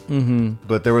Howless,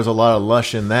 but there was a lot of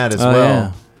Lush in that as well.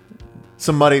 Yeah.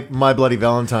 Somebody, My Bloody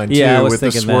Valentine too, Yeah, I was with the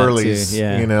thinking that too, swirlies,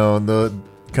 yeah. you know, and the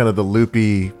kind of the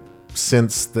loopy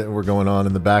synths that were going on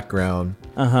in the background.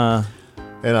 Uh-huh.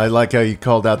 And I like how you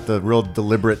called out the real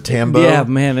deliberate tambo. Yeah,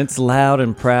 man, it's loud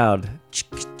and proud.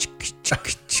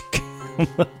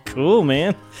 Cool,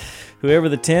 man. Whoever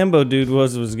the tambo dude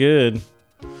was good.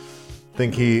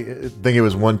 Think it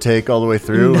was one take all the way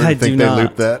through? I Or think do they not.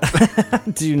 looped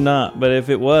that? Do not, but if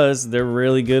it was, they're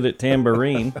really good at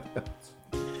tambourine.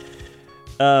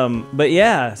 But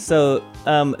yeah, so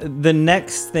the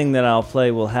next thing that I'll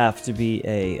play will have to be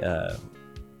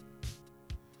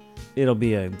it'll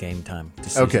be a game time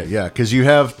decision. Okay, yeah, because you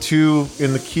have two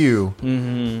in the queue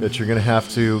that you're gonna have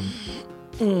to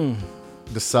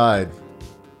decide.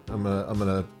 I'm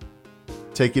gonna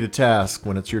take you to task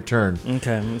when it's your turn.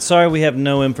 Okay. I'm sorry we have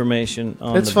no information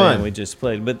on It's the band fine. we just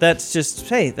played, but that's just,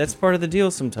 hey, that's part of the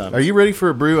deal sometimes. Are you ready for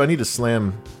a brew? I need to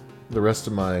slam the rest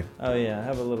of my Oh yeah, I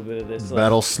have a little bit of this.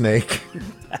 battle snake.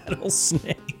 Battle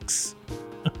snakes.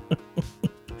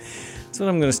 That's what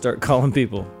I'm going to start calling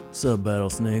people. Sub battle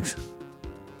snakes.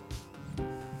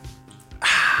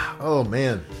 Oh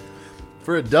man,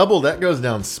 for a double that goes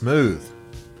down smooth.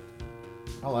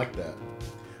 I like that.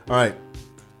 All right,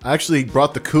 I actually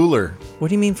brought the cooler, What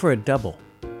do you mean for a double?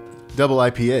 double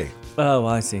IPA. Oh,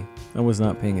 I see. I was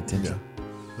not paying attention.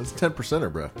 That's 10%er,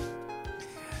 bro.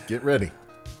 Get ready.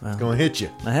 Wow. It's gonna hit you.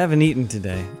 I haven't eaten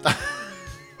today,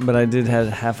 but I did have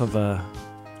half of a.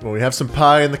 Well, we have some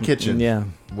pie in the kitchen. Yeah.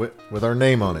 With our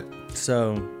name on it.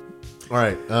 So. All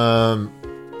right.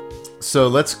 So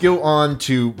let's go on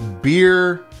to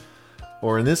beer,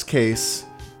 or in this case,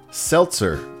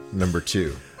 seltzer number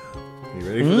 2. You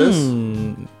ready for this?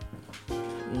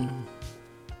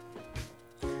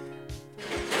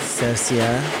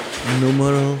 Celsia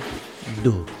numero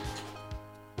 2.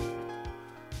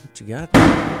 What you got there?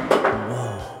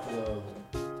 Whoa.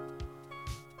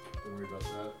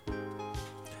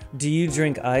 Do you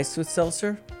drink ice with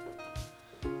seltzer?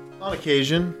 On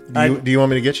occasion. Do you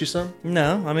want me to get you some?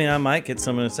 No, I mean I might get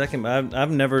some in a second, but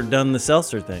I've never done the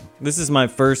seltzer thing. This is my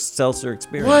first seltzer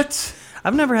experience. What?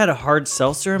 I've never had a hard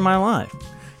seltzer in my life.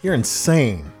 You're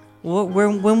insane. Well,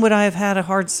 when would I have had a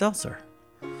hard seltzer?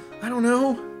 I don't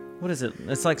know. What is it?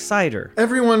 It's like cider.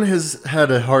 Everyone has had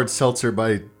a hard seltzer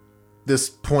by this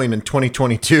point in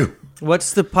 2022.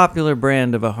 What's the popular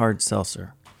brand of a hard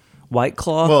seltzer? White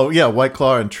Claw? Well, yeah, White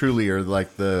Claw and Truly are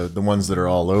like the ones that are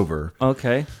all over.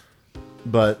 Okay.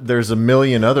 But there's a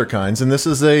million other kinds, and this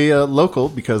is a local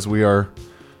because we are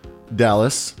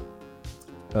Dallas,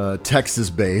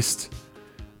 Texas-based.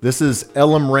 This is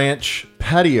Elam Ranch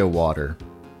Patio Water,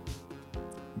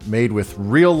 made with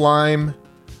real lime,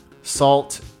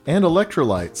 salt, and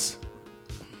electrolytes.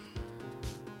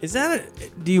 Is that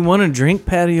do you want to drink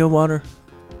patio water?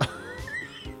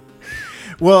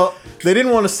 Well, they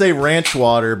didn't want to say ranch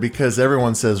water because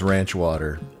everyone says ranch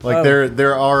water. Like Oh.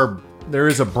 there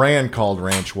is a brand called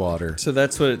ranch water. So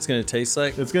that's what it's going to taste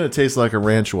like? It's going to taste like a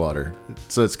ranch water.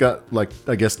 So it's got like,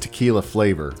 I guess, tequila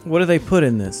flavor. What do they put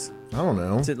in this? I don't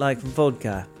know. Is it like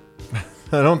vodka?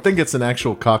 I don't think it's an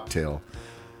actual cocktail.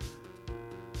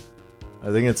 I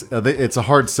think it's a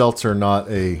hard seltzer, not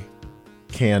a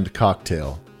canned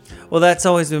cocktail. Well, that's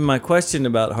always been my question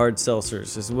about hard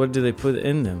seltzers is what do they put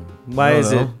in them? Why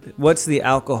is it? What's the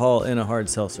alcohol in a hard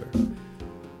seltzer?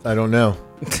 I don't know.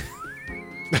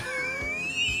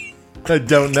 I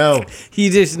don't know. You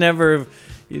just never,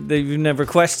 you've never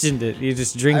questioned it. You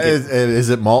just drink it. Is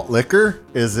it malt liquor?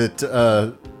 Is it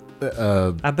I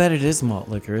bet it is malt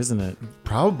liquor, isn't it?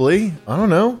 probably? I don't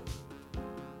know.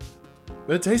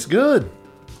 But it tastes good.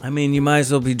 I mean, you might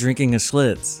as well be drinking a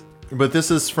Schlitz. But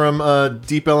this is from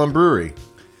Deep Ellum Brewery.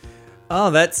 Oh,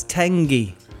 that's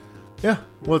tangy. Yeah.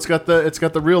 Well, it's got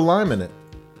the real lime in it.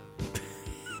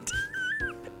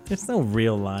 There's no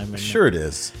real lime in it. Sure it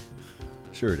is.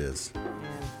 Sure it is.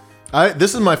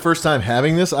 This is my first time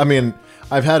having this. I mean,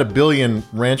 I've had a billion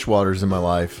ranch waters in my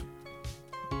life.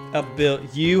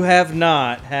 You have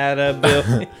not had a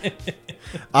bill.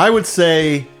 I would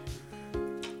say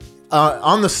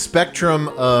on the spectrum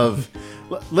of,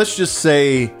 let's just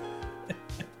say,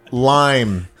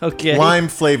 lime. Okay. Lime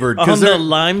flavored. On the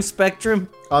lime spectrum?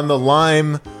 On the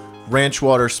lime ranch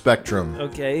water spectrum.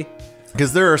 Okay.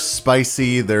 Because there are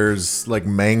spicy, there's like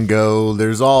mango,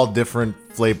 there's all different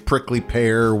flavor, prickly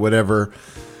pear, whatever.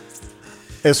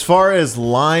 As far as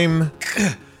lime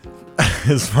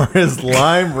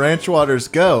ranch waters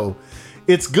go,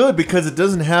 it's good because it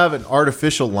doesn't have an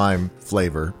artificial lime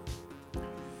flavor.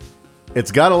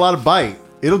 It's got a lot of bite.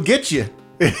 It'll get you.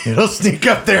 It'll sneak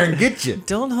up there and get you.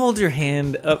 Don't hold your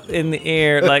hand up in the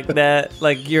air like that,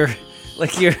 like you're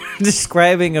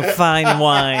describing a fine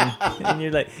wine, and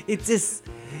you're like, it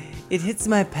hits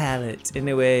my palate in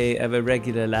a way of a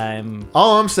regular lime.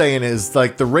 All I'm saying is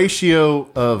like the ratio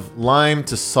of lime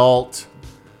to salt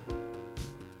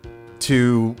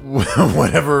to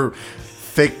whatever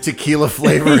fake tequila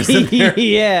flavor is in there.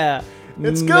 Yeah,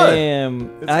 It's good.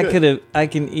 Ma'am, It's good. I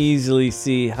can easily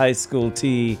see high school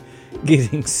tea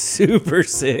getting super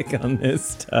sick on this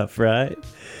stuff, right?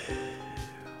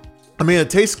 I mean, it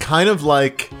tastes kind of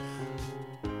like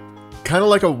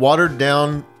a watered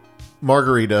down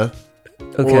margarita,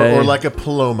 Okay. or like a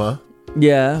Paloma.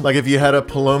 Yeah. Like if you had a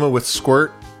Paloma with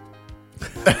squirt.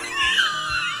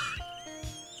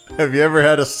 Have you ever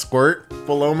had a squirt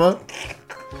Paloma?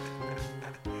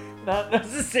 Not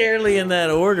necessarily in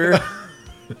that order.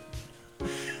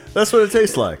 That's what it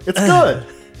tastes like. It's good.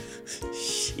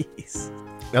 Jeez.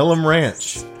 Elam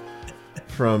Ranch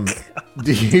from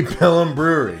Deep Ellum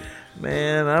Brewery.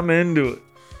 Man, I'm into it.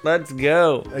 Let's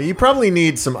go. You probably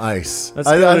need some ice. Let's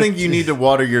go I to- think you need to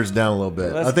water yours down a little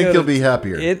bit. Let's I think go you'll to- be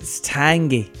happier. It's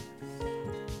tangy.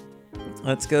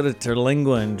 Let's go to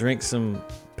Terlingua and drink some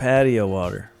patio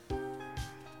water.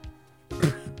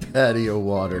 Patio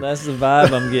water. That's the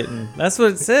vibe I'm getting. That's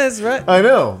what it says, right? I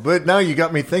know, but now you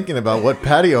got me thinking about what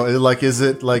patio like. Is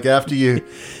it like after you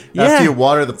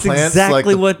water the it's plants?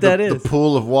 exactly like what that the is.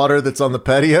 pool of water that's on the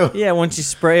patio. Yeah, once you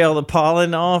spray all the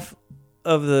pollen off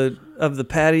of the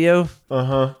patio,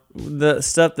 the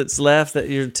stuff that's left that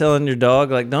you're telling your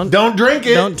dog, like don't drink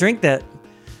it. don't drink that.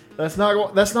 That's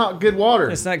not good water.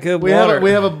 It's not good we water.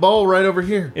 we have a bowl right over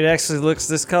here. It actually looks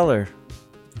this color.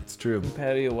 It's true.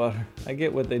 Patio water. I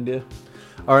get what they do.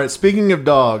 All right. Speaking of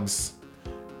dogs,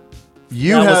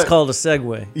 That was called a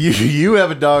segue. you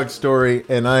have a dog story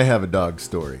and I have a dog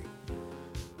story.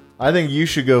 I think you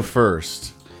should go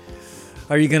first.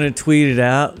 Are you gonna tweet it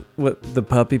out? What the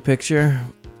puppy picture?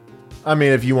 I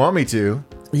mean, if you want me to.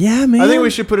 Yeah, man. I think we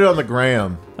should put it on the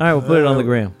gram. All right, we'll put it on the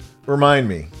gram. Remind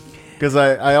me. Because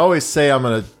I always say I'm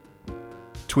going to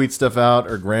tweet stuff out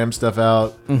or gram stuff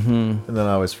out, and then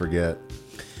I always forget.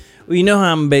 Well, you know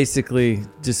how I'm basically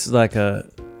just like a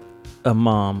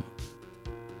mom.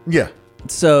 Yeah.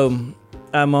 So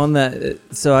I'm on that.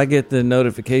 So I get the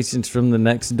notifications from the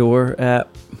Nextdoor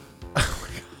app.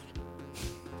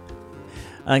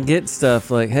 I get stuff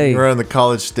like, hey. You're on the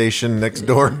College Station next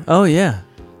door. Oh, yeah.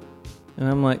 And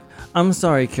I'm like, I'm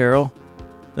sorry, Carol,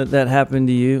 that happened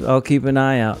to you. I'll keep an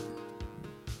eye out.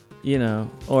 You know,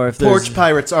 or if there's... Porch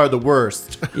pirates are the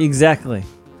worst. Exactly.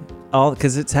 All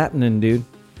because it's happening, dude.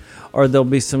 Or there'll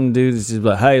be some dude that's just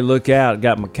like, hey, look out.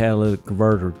 Got my catalytic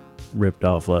converter ripped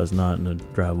off last night in the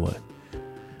driveway.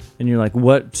 And you're like,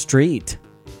 what street,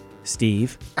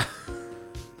 Steve?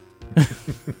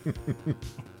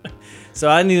 So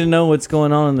I need to know what's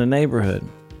going on in the neighborhood.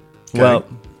 Okay. Well,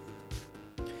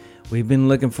 we've been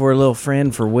looking for a little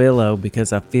friend for Willow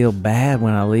because I feel bad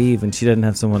when I leave and she doesn't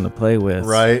have someone to play with.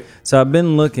 Right. So I've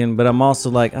been looking, but I'm also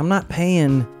like, I'm not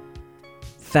paying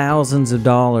thousands of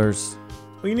dollars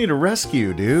Well, you need a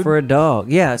rescue, dude. for a dog.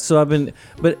 Yeah, so I've been,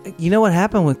 but you know what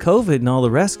happened with COVID and all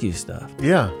the rescue stuff?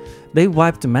 Yeah. They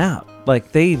wiped them out.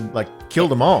 Like they, Like, killed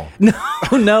them all.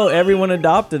 no, everyone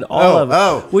adopted all of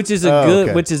them, which is a good,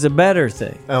 okay. which is a better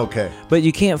thing. Okay. But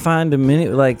you can't find them any,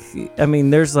 like, I mean,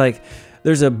 there's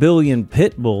a billion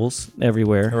pit bulls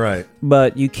everywhere. Right.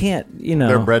 But you can't, you know.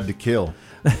 They're bred to kill.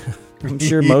 I'm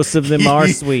sure most of them are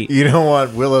sweet. You don't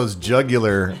want Willow's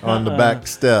jugular on the back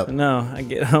step. No, I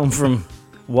get home from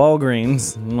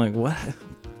Walgreens. I'm like, what?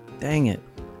 Dang it.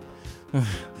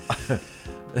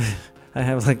 I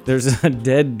have there's a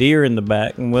dead deer in the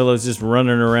back, and Willow's just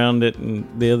running around it, and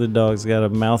the other dog's got a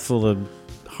mouthful of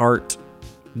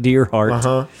deer heart.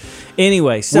 Uh-huh.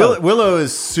 Anyway, so Willow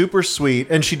is super sweet,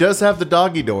 and she does have the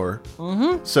doggy door.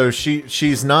 Mm-hmm. So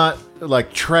she's not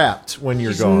trapped when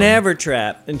you're she's gone. never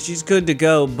trapped, and she's good to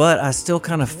go. But I still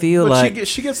kind of feel But like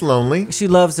she gets lonely. she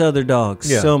loves other dogs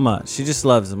Yeah. so much. She just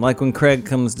loves them. Like when Craig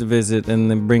comes to visit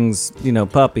and then brings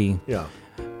puppy. Yeah.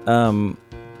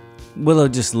 Willow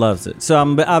just loves it. So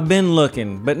I've been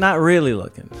looking, but not really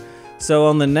looking. So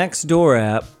on the Nextdoor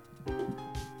app,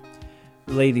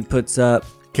 lady puts up.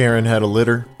 Karen had a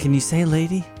litter. Can you say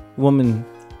lady? Woman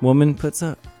puts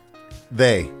up.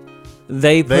 They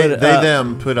They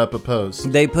them put up a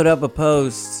post. They put up a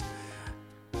post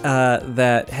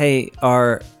that, hey,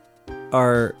 our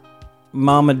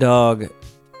mama dog,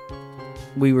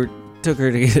 took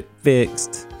her to get it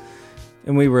fixed,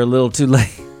 and we were a little too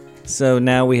late. So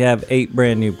now we have 8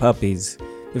 brand new puppies.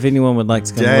 If anyone would like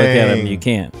to come look at them, you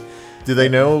can. Do they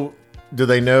know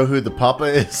who the papa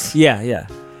is? Yeah.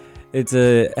 It's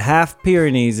a half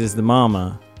Pyrenees is the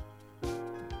mama,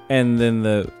 and then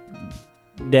the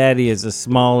daddy is a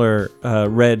smaller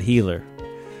red healer.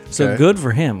 So Okay. good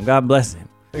for him. God bless him.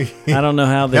 I don't know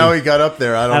how How he got up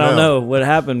there, I don't know what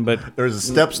happened, but There's a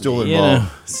step stool you involved. know,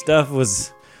 stuff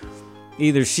was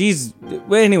either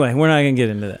well, anyway, we're not gonna get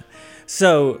into that.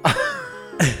 So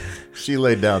She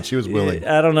laid down. She was willing.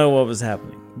 I don't know what was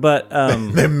happening, but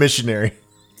The missionary.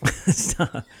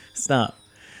 stop.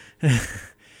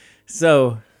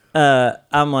 So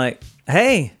I'm like,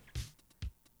 hey,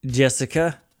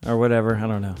 Jessica, or whatever, I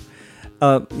don't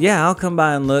know. Yeah, I'll come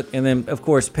by and look. And then, of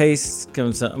course, Pace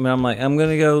comes up. And I'm like, I'm going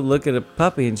to go look at a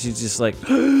puppy. And she's just like,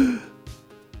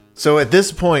 So at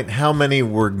this point, how many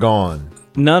were gone?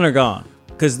 none are gone.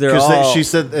 Because they're all... She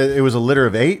said it was a litter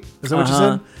of 8? Is that what you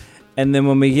said? And then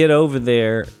when we get over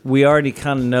there, we already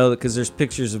kind of know that because there's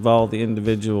pictures of all the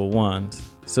individual ones.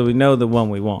 So we know the one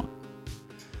we want.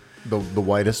 The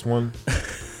whitest one?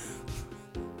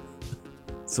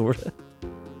 Sort of.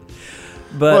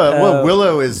 But Well,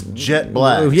 Willow is jet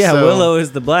black. Yeah, so- Willow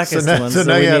is the blackest so now- one. so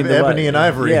now we you have need the ebony white. and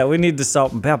ivory. Yeah, we need the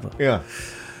salt and pepper. Yeah.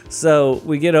 So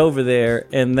we get over there,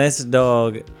 and this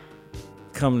dog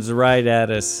comes right at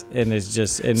us, and is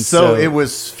just So it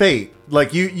was fate.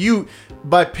 Like you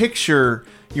by picture,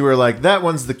 you were like, that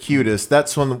one's the cutest.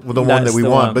 That's the one that That's we the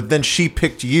want. one. But then she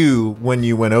picked you when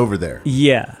you went over there.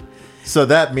 Yeah. So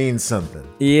that means something.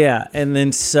 Yeah, and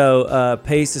then so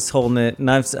Pace is holding it, and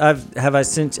have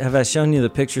I shown you the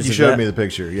pictures? You of showed that? me the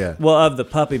picture, yeah. Well, of the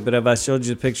puppy, but have I showed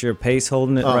you the picture of Pace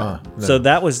holding it? No. So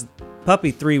that was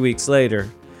puppy 3 weeks later.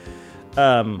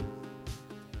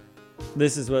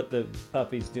 This is what the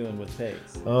puppy's doing with Pace.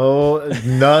 Oh,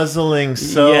 nuzzling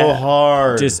so Yeah.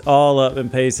 hard. Just all up in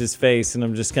Pace's face, and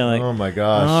I'm just kind of like, oh my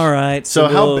gosh. all right. So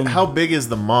we'll- how big is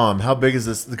the mom? How big is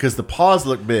this? Because the paws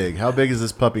look big. How big is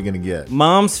this puppy going to get?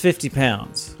 Mom's 50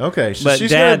 pounds, Okay, so but she's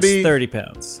going to Dad's be 30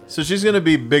 pounds. So she's going to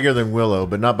be bigger than Willow,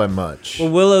 but not by much. Well,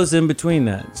 Willow's in between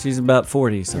that. She's about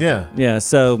 40 something. Yeah. Yeah,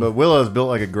 so But Willow's built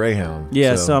like a greyhound.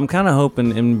 yeah, so I'm kind of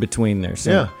hoping in between there.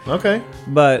 So. Yeah. Okay.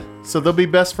 But So they'll be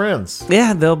best friends.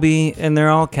 yeah, they'll be, and they're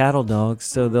all cattle dogs,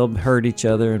 so they'll hurt each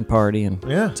other and party, and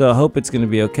Yeah. so I hope it's going to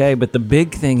be okay. But the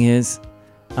big thing is,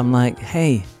 I'm like,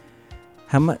 hey,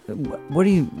 how much?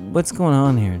 What's going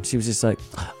on here? And she was just like,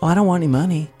 oh, I don't want any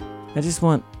money. I just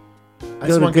want I go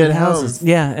just to want to good get houses. home.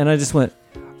 Yeah, and I just went,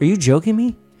 are you joking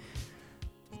me?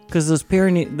 Because those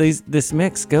this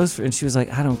mix goes for, and she was like,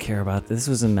 I don't care about this. This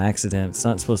was an accident. It's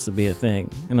not supposed to be a thing.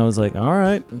 And I was like, all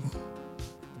right.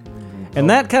 And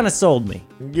that kind of sold me.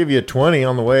 I'll give you a 20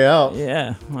 on the way out.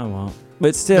 Yeah, I won't.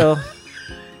 But still,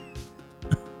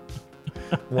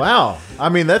 Wow. I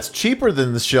mean, that's cheaper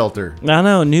than the shelter. I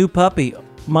know, new puppy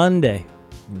Monday.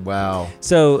 Wow.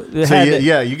 So, So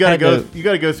you got to go. You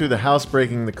got to go through the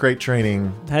housebreaking, the crate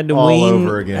training, had to all wean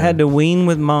over again. Had to wean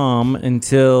with mom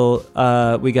until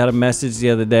we got a message the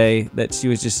other day that she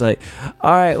was just like,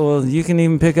 all right, well, you can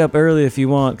even pick up early if you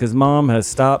want, because mom has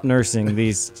stopped nursing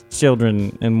these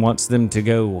children and wants them to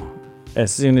go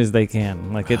as soon as they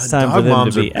can. Like, it's time for Dog them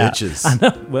moms to be are out. bitches. I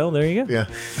know. Well, there you go. Yeah.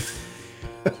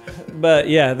 But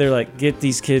yeah, they're like, get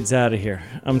these kids out of here.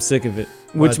 I'm sick of it.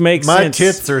 Which makes my sense.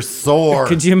 tits are sore.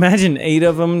 Could you imagine 8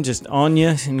 of them just on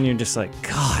you, and you're just like,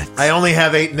 God. I only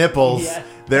have 8 nipples. Yeah.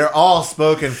 They're all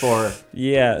spoken for.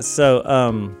 Yeah.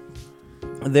 So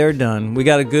they're done. We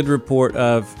got a good report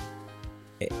of.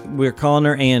 We're calling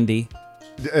her Andy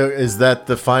Is that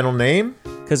the final name?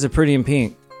 because they're pretty in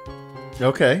pink.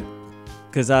 Okay.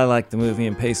 Because I like the movie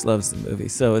and Pace loves the movie,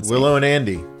 so it's Willow and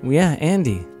Andy. Yeah,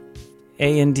 Andy,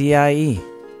 Andie.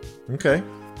 Okay.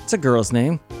 It's a girl's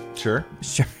name. Sure.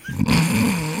 Sure.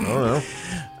 I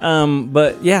don't know.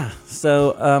 But yeah,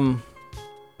 so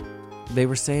they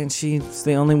were saying she's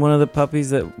the only one of the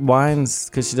puppies that whines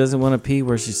because she doesn't want to pee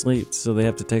where she sleeps, so they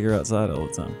have to take her outside all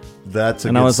the time. That's a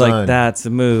And good I was sign. like, that's a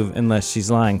move, unless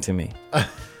she's lying to me.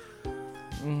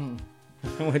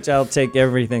 Which I'll take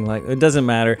everything like, it doesn't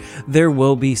matter. There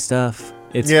will be stuff.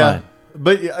 It's fine.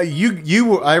 But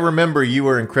I remember you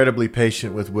were incredibly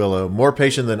patient with Willow, more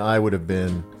patient than I would have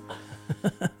been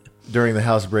during the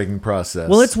housebreaking process.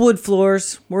 Well, it's wood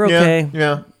floors. We're okay.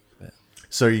 Yeah.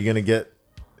 So are you going to get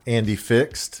Andy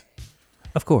fixed?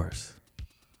 Of course.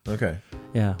 Okay.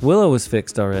 Yeah. Willow was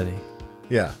fixed already.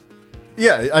 Yeah.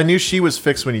 Yeah, I knew she was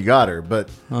fixed when you got her, but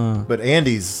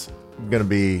Andy's going to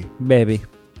be, Baby.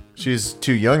 she's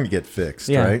too young to get fixed,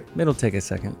 Yeah. right? It'll take a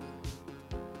second.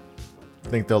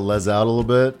 Think they'll les out a little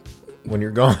bit when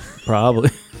you're gone? Probably.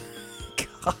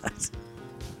 God.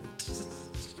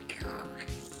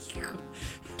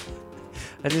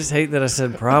 I just hate that I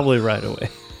said probably right away.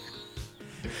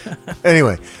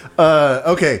 Anyway,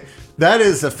 okay. That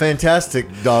is a fantastic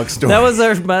dog story.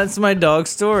 That's my dog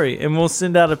story, and we'll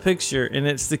send out a picture, and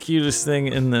it's the cutest thing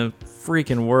in the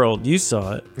freaking world. You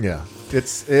saw it. Yeah,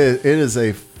 it is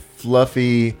a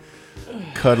fluffy,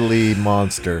 cuddly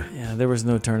monster. Yeah, there was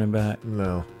no turning back.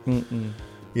 No.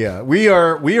 Yeah, we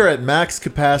are at max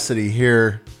capacity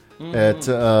here at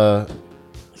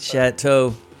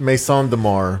Chateau. Maison de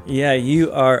Mar. Yeah,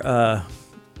 you are.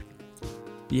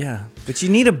 Yeah, but you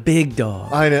need a big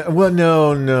dog. I know. Well,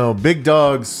 no. Big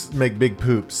dogs make big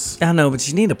poops. I know, but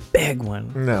you need a big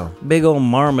one. No. Big old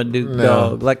Marmaduke No.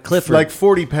 dog, like Clifford. Like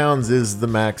 40 pounds is the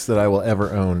max that I will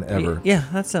ever own, ever. Yeah,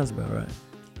 that sounds about right.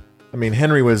 I mean,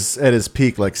 Henry was at his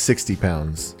peak like 60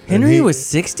 pounds. And Henry was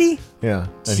 60? Yeah,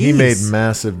 and he made Jeez.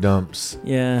 massive dumps.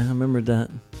 Yeah, I remember that.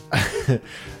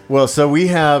 Well, so we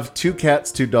have 2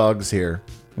 cats, 2 dogs here.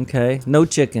 Okay, no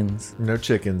chickens. No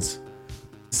chickens.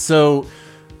 So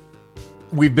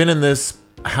we've been in this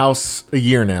house a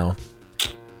year now.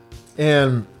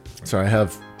 And sorry, I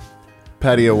have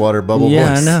patio water bubble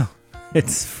Yeah, voice. I know.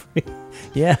 It's free.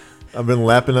 Yeah. I've been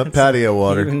lapping up patio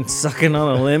water. Even sucking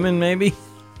on a lemon, maybe?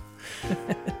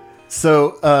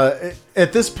 So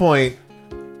at this point,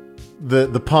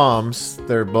 the Poms,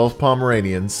 they're both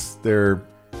Pomeranians. They're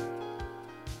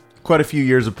quite a few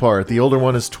years apart. The older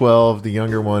one is 12. The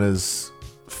younger one is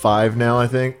 5 now, I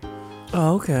think.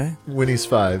 Oh, okay. Winnie's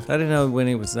 5. I didn't know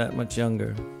Winnie was that much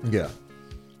younger. Yeah.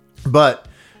 But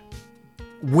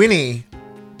Winnie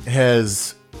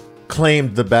has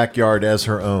claimed the backyard as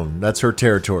her own. That's her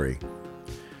territory.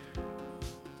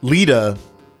 Lita,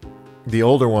 the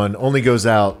older one, only goes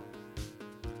out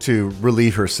to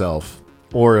relieve herself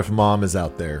or if mom is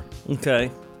out there.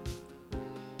 Okay.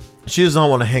 She does not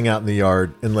want to hang out in the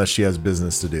yard unless she has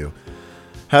business to do.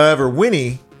 However,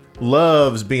 Winnie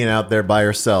loves being out there by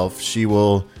herself. She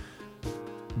will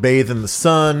bathe in the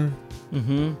sun.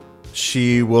 Mm-hmm.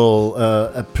 She will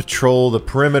patrol the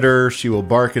perimeter. She will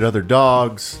bark at other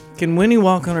dogs. Can Winnie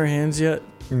walk on her hands yet?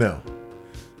 No.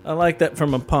 I like that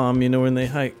from a palm, when they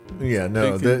hike. Yeah,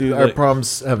 no. They can do Our like-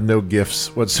 problems have no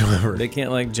gifts whatsoever. They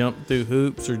can't like jump through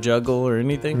hoops or juggle or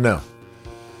anything? No.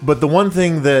 But the one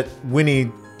thing that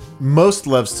Winnie most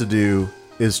loves to do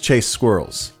is chase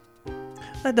squirrels.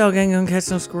 That dog ain't gonna catch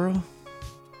no squirrel.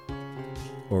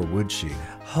 Or would she?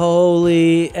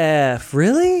 Holy F.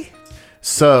 Really?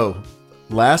 So,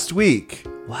 last week,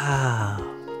 Wow.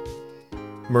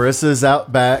 Marissa's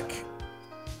out back.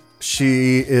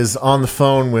 She is on the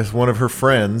phone with one of her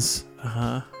friends.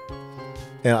 Uh-huh.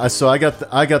 And I got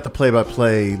the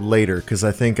play-by-play later because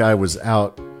I think I was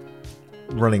out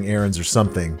running errands or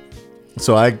something.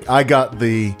 So I got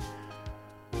the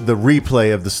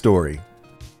replay of the story.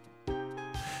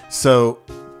 So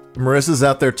Marissa's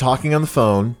out there talking on the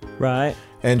phone, Right.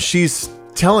 and she's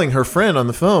telling her friend on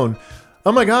the phone,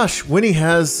 "Oh my gosh, Winnie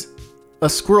has a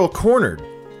squirrel cornered."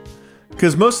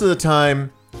 Because most of the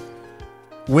time,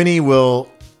 Winnie will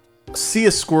see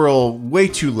a squirrel way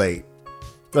too late.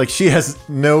 Like she has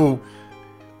no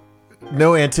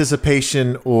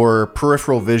anticipation or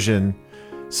peripheral vision,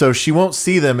 so she won't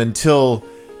see them until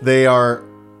they are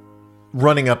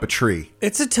running up a tree.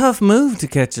 It's a tough move to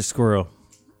catch a squirrel.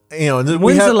 And then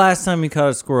When's the last time you caught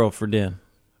a squirrel for din?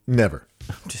 never.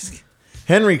 I'm just kidding.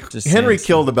 Henry saying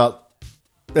killed about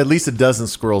at least a dozen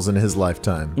squirrels in his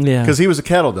lifetime. Yeah. Because he was a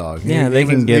cattle dog. Yeah, they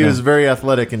can get He 'em. was very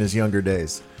athletic in his younger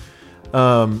days.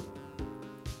 But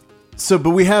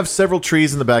we have several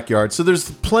trees in the backyard, so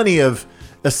there's plenty of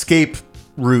escape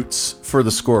routes for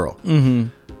the squirrel. Mm-hmm.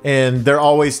 And they're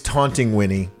always taunting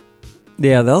Winnie.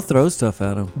 Yeah, they'll throw stuff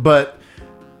at him. But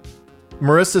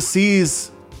Marissa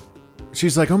sees,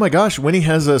 she's like, "Oh my gosh, Winnie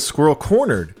has a squirrel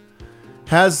cornered."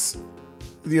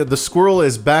 The squirrel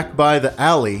is back by the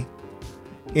alley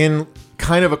in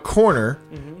kind of a corner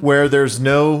where there's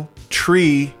no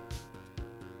tree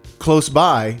close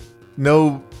by,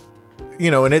 and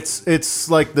it's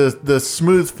like the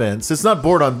smooth fence. It's not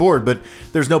board on board, but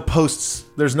there's no posts.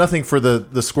 There's nothing for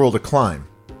the squirrel to climb.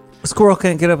 A squirrel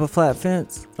can't get up a flat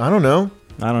fence. I don't know.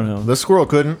 I don't know. The squirrel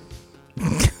couldn't.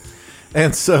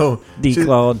 And so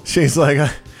Declawed. she's like,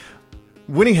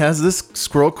 "Winnie has this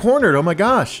squirrel cornered. Oh my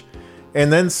gosh."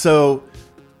 And then so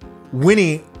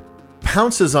Winnie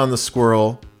pounces on the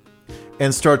squirrel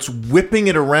and starts whipping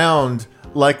it around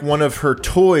like one of her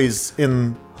toys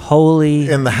in Holy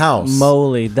the house.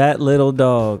 moly, that little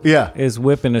dog Yeah. is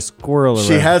whipping a squirrel around.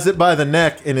 She has it by the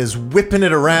neck and is whipping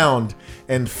it around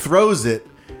and throws it,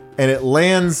 and it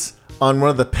lands on one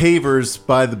of the pavers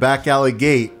by the back alley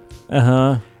gate.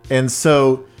 Uh-huh. And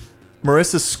so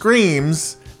Marissa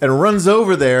screams and runs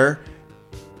over there,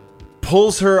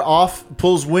 pulls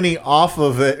Winnie off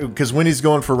of it, because Winnie's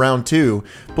going for round 2,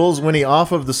 pulls Winnie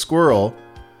off of the squirrel.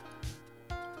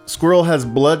 Squirrel has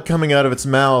blood coming out of its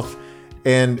mouth,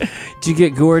 and Did you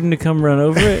get Gordon to come run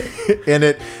over it? and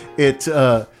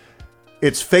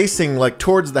it's facing like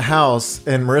towards the house,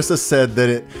 and Marissa said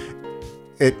that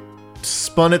it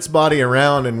spun its body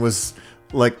around and was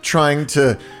like trying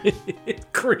to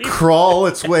crawl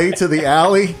its way to the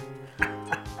alley,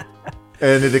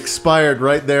 and it expired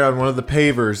right there on one of the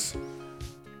pavers.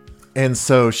 And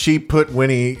so she put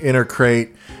Winnie in her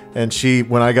crate, and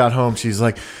when I got home, she's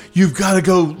like, "You've got to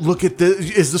go look at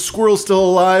this. Is the squirrel still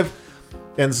alive?"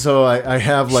 And so I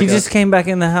have like She just came back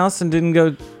in the house and didn't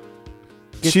go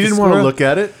get she the didn't want to squirrel? look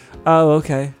at it. Oh,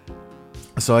 okay.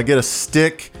 So I get a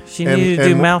stick. She needed to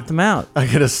do mouth to mouth. I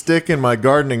get a stick and my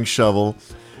gardening shovel,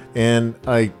 and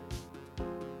I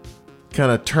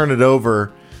kind of turn it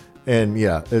over, and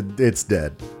yeah, it's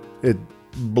dead.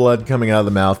 Blood coming out of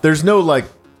the mouth. There's no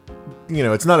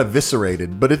it's not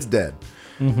eviscerated, but it's dead.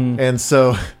 Mm-hmm. And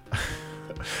so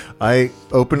I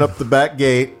open up the back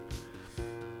gate.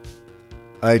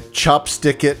 I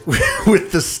chopstick it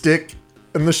with the stick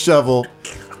and the shovel,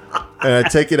 and I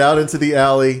take it out into the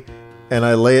alley, and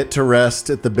I lay it to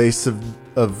rest at the base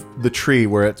of the tree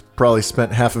where it's probably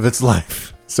spent half of its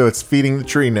life. So it's feeding the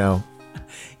tree now.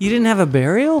 You didn't have a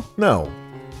burial? No,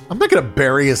 I'm not going to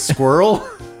bury a squirrel.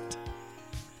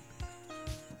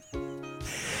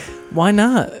 Why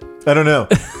not? I don't know.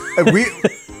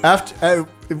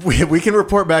 We can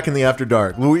report back in the after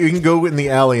dark. We can go in the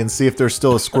alley and see if there's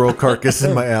still a squirrel carcass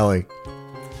in my alley.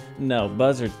 No,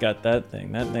 Buzzard's got that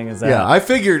thing. That thing is out. Yeah, I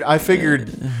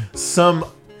figured some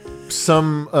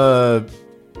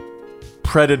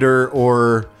predator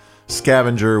or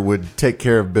scavenger would take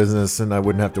care of business, and I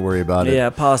wouldn't have to worry about it. Yeah,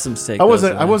 possums take. I those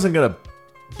wasn't away. gonna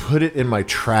put it in my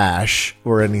trash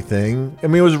or anything. I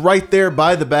mean, it was right there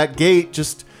by the back gate.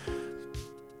 Just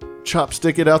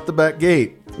chopstick it out the back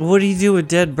gate. What do you do with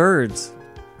dead birds?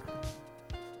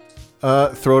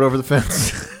 Throw it over the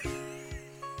fence.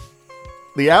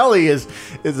 The alley is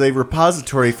a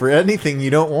repository for anything you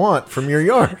don't want from your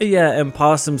yard. Yeah, and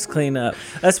possums clean up.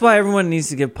 That's why everyone needs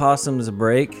to give possums a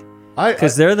break,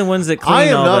 because they're the ones that clean I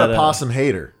am all not that a up. possum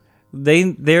hater.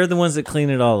 They're the ones that clean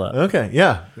it all up. Okay,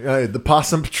 yeah. The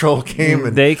possum patrol came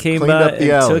and They came cleaned by up the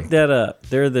and alley. took that up.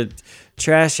 They're the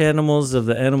trash animals of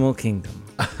the animal kingdom.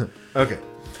 Okay.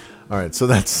 All right, so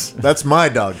that's my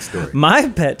dog story. My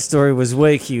pet story was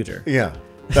way cuter. Yeah.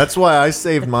 That's why I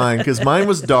saved mine, because mine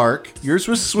was dark, yours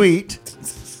was sweet,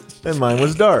 and mine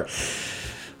was dark.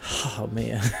 Oh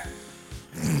man.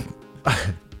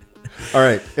 All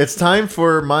right, it's time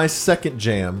for my second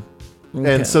jam.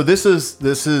 Okay. And so this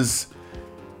is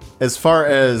as far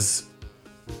as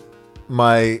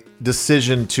my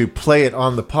decision to play it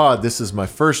on the pod, this is my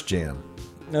first jam,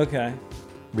 Okay.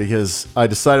 because I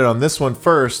decided on this one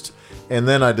first, and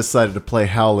then I decided to play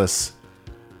Howless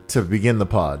to begin the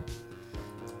pod.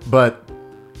 But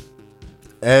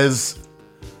as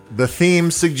the theme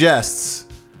suggests,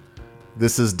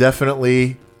 this is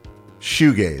definitely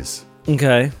shoegaze.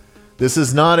 Okay. This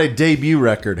is not a debut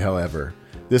record, however.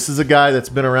 This is a guy that's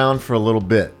been around for a little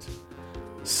bit.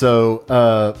 So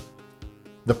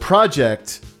the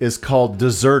project is called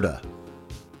Deserta.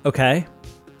 Okay.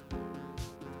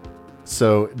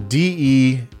 So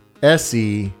DESERTA.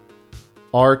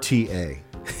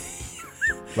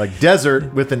 Like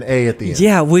desert with an A at the end.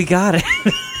 Yeah, we got it.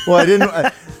 Well, I didn't.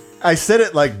 I said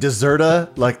it like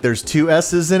Deserta, like there's two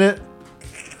S's in it.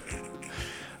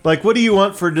 Like, what do you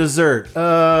want for dessert?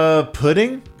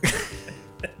 Pudding?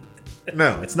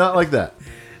 No, it's not like that.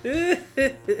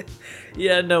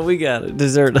 Yeah, no, we got it.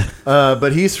 Dessert.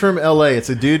 But he's from LA. It's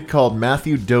a dude called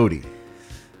Matthew Doty.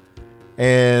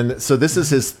 And so this is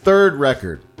his third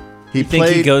record. He Think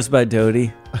he goes by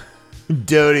Doty?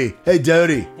 Doty. Hey,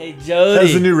 Doty. Hey, Jody.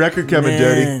 How's the new record coming,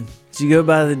 Doty? Man, did you go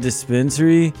by the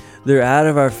dispensary? They're out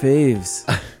of our faves.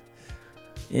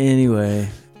 Anyway.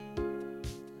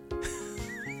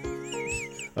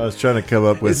 I was trying to come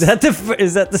up with... Is that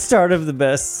the start of the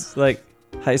best like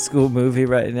high school movie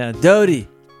right now? Doty.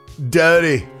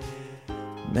 Doty.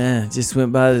 Man, just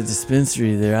went by the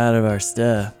dispensary. They're out of our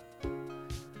stuff.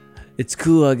 It's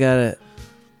cool. I got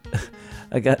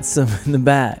some in the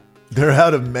back. They're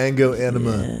out of mango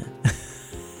enema.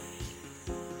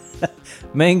 Yeah.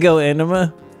 Mango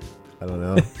enema? I don't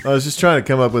know. I was just trying to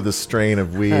come up with a strain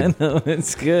of weed. I know,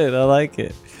 it's good. I like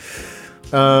it.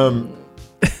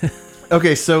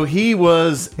 Okay, so he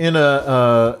was in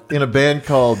a band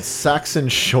called Saxon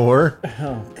Shore.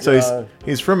 Oh, So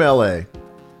he's from LA,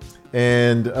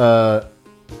 and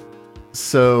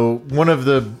so one of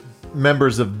the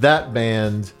members of that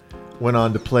band went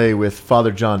on to play with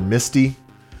Father John Misty.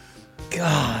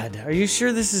 God, are you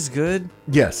sure this is good?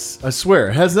 Yes, I swear.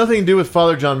 It has nothing to do with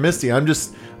Father John Misty. I'm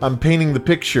painting the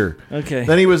picture. Okay.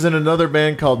 Then he was in another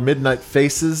band called Midnight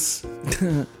Faces.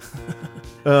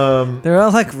 They're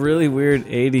all like really weird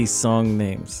 80s song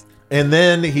names. And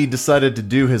then he decided to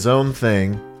do his own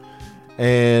thing.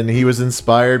 And he was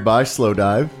inspired by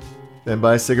Slowdive and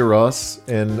by Sigur Rós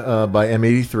and by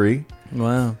M83.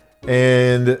 Wow.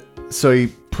 And so he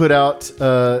put out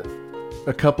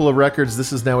a couple of records.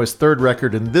 This is now his third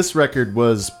record. And this record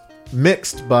was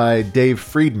mixed by Dave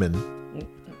Friedman,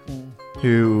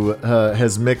 who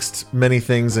has mixed many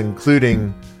things,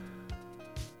 including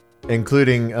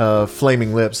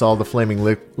Flaming Lips, all the Flaming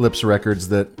Lips records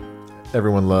that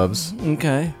everyone loves.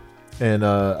 Okay. And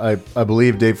I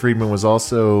believe Dave Friedman was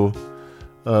also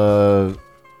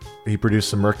he produced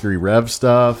some Mercury Rev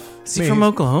stuff. Is he from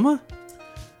Oklahoma?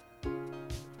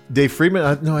 Dave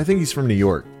Friedman? No, I think he's from New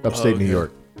York, upstate New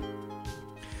York.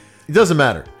 It doesn't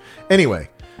matter. Anyway,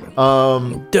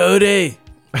 Doty.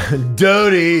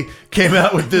 Doty came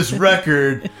out with this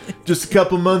record just a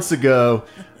couple months ago.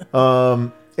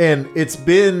 And it's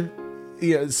been,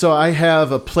 so I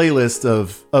have a playlist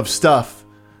of stuff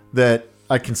that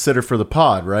I consider for the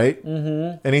pod, right?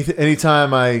 Mm-hmm.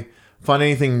 Anytime I find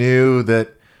anything new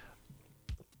that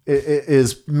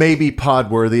is maybe pod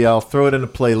worthy, I'll throw it in a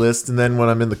playlist. And then when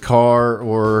I'm in the car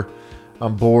or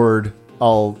I'm bored,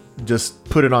 I'll just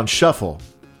put it on shuffle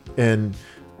and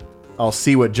I'll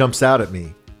see what jumps out at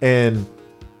me. And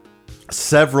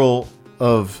several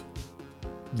of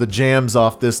the jams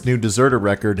off this new Deserta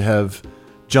record have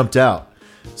jumped out.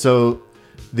 So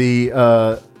the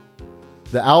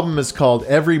The album is called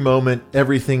Every Moment,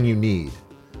 Everything You Need.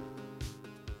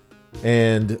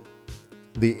 And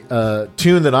the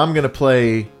tune that I'm going to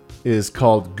play is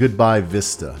called Goodbye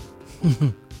Vista.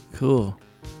 Cool.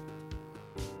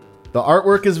 The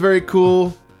artwork is very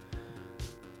cool.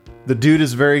 The dude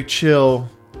is very chill.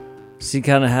 So you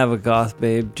kind of have a goth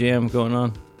babe jam going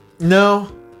on.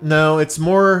 No, it's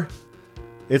more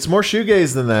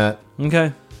shoegaze than that.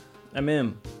 Okay. I'm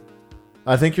in.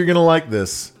 I think you're going to like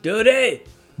this. Dude.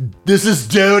 This is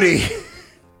Jody.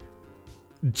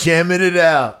 Jamming it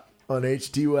out on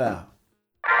HT Wow.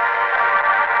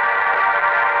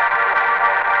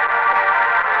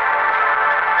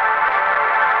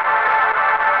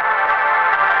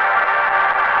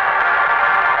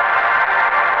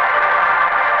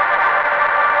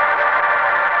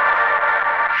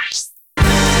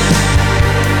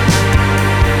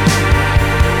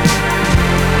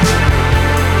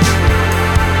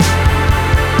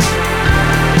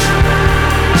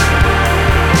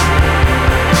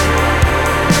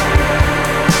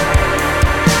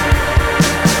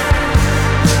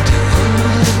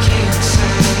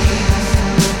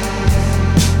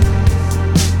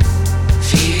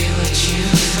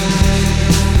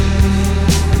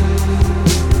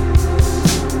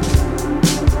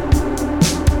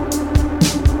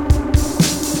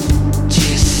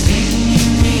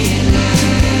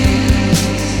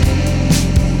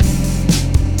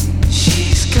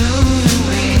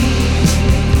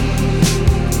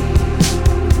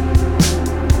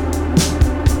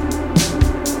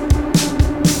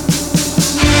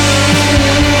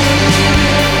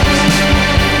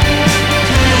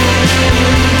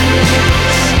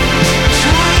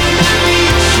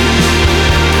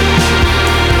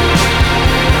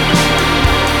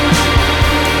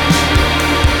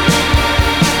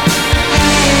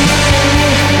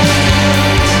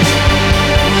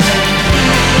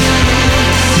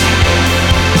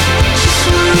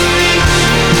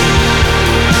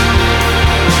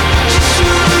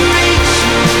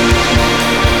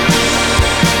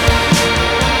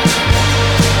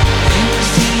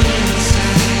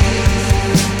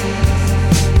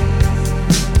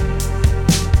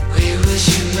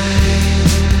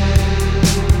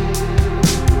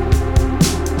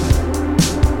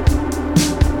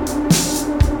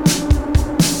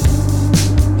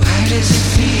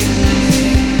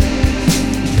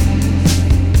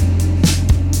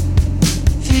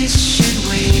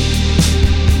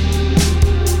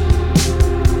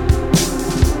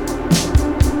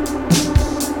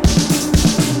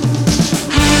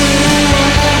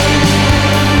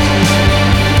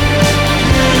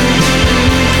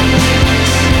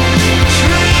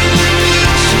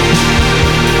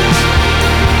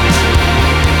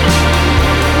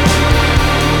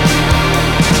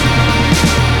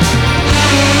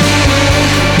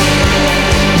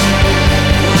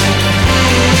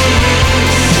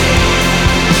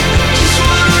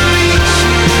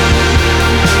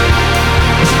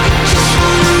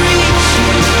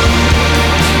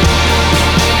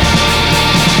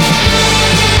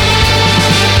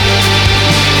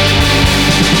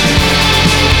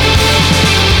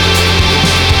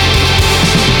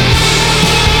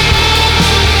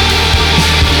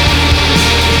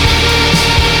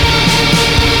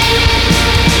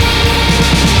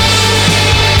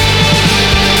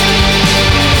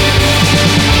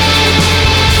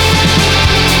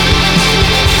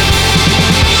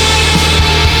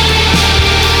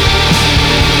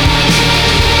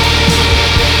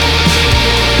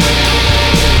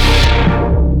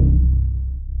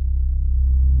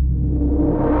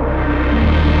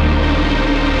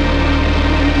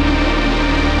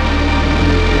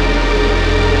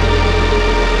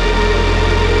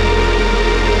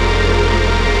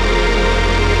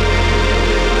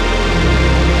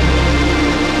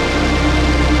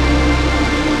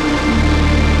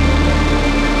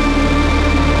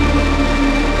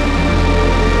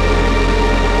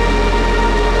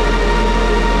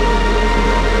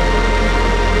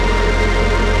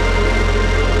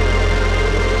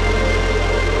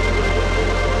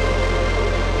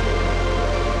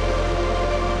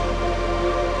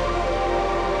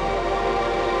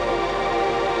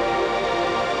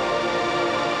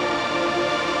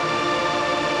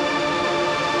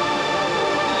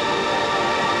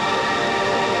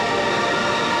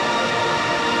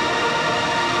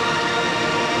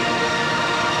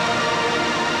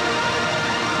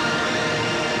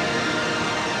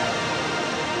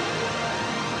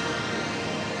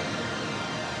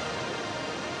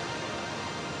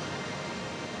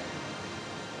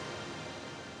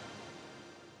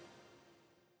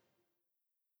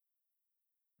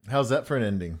 How's that for an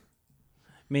ending?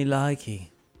 Me likey.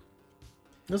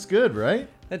 That's good, right?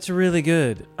 That's really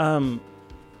good.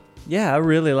 Yeah, I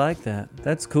really like that.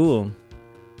 That's cool.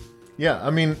 Yeah,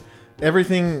 I mean,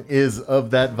 everything is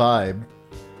of that vibe.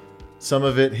 Some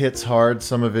of it hits hard,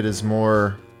 some of it is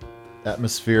more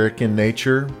atmospheric in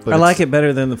nature. But I like it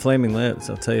better than the Flaming Lips,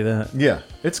 I'll tell you that. Yeah,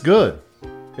 it's good.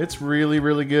 It's really,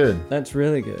 really good. That's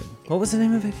really good. What was the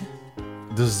name of it?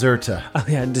 Deserta. Oh,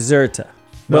 yeah, Deserta.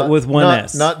 But with one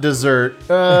S. Not dessert.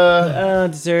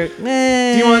 Dessert. Do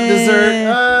you want dessert?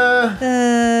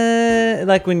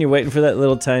 Like when you're waiting for that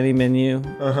little tiny menu.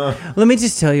 Uh-huh. Let me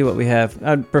just tell you what we have.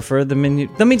 I'd prefer the menu.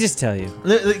 Let me just tell you.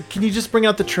 Can you just bring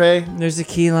out the tray? There's a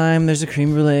key lime, there's a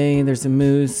creme brulee, there's a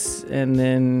mousse, and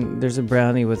then there's a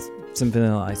brownie with some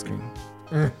vanilla ice cream.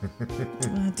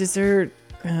 Dessert.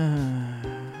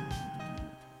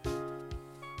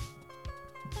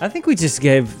 I think we just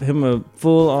gave him a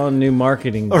full-on new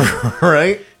marketing.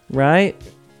 Right? Right?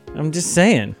 I'm just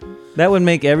saying. That would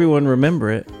make everyone remember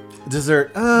it.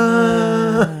 Dessert.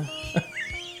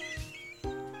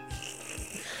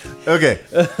 Okay.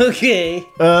 Okay.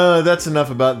 That's enough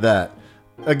about that.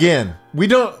 Again,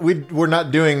 we're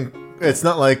not doing. It's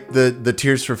not like the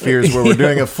Tears for Fears where we're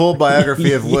doing a full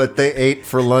biography of what they ate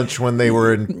for lunch when they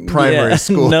were in primary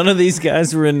school. None of these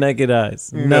guys were in Naked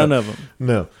Eyes. None of them.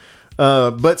 No.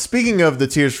 But speaking of the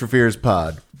Tears for Fears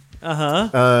pod,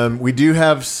 we do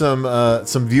have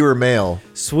some viewer mail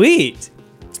Sweet.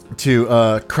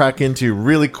 to crack into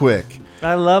really quick.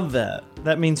 I love that.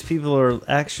 That means people are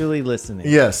actually listening.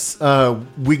 Yes,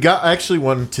 we got actually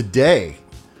one today,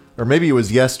 or maybe it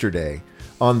was yesterday,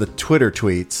 on the Twitter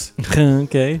tweets.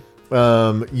 Okay.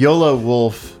 Yola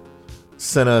Wolf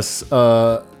sent us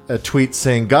a tweet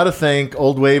saying, "Gotta thank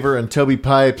Old Waver and Toby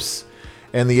Pipes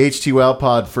and the HT Wow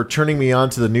Pod for turning me on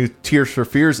to the new Tears for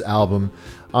Fears album.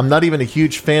 I'm not even a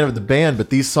huge fan of the band, but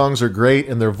these songs are great,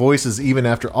 and their voices, even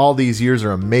after all these years,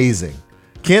 are amazing.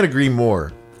 Can't agree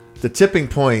more. The Tipping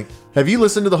Point. Have you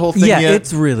listened to the whole thing yet? Yeah,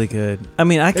 it's really good. I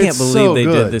mean, I can't It's believe so they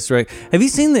good. did this right. Have you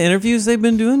seen the interviews they've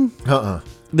been doing?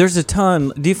 There's a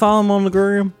ton. Do you follow them on the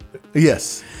Gram?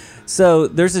 Yes. So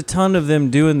there's a ton of them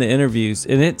doing the interviews,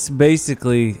 and it's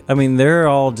basically, I mean, they're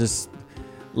all just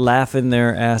laughing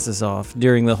their asses off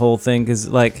during the whole thing because,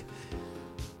 like,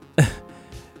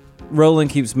 Roland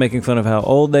keeps making fun of how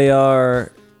old they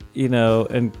are, you know,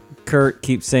 and Kurt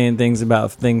keeps saying things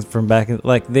about things from back in,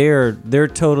 like, they're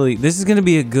totally, this is going to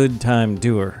be a good time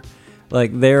tour.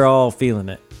 Like, they're all feeling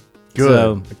it. Good.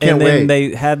 So, I can't and then wait.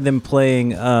 they had them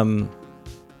playing on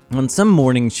some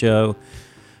morning show.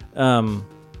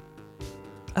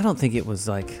 I don't think it was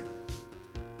like,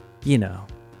 you know,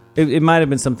 it might have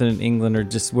been something in England or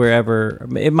just wherever.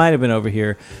 It might have been over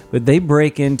here, but they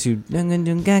break into, you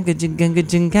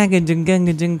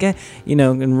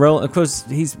know, and of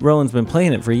course Roland's been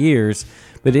playing it for years,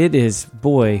 but it is,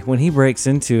 boy, when he breaks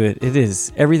into it,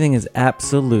 everything is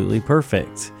absolutely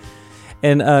perfect.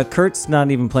 And Kurt's not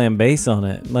even playing bass on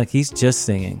it, like he's just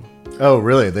singing. Oh,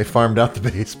 really? They farmed out the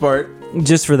bass part?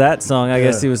 Just for that song, I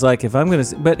guess he was like, if I'm going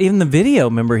to... But even the video,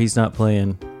 remember, he's not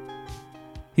playing.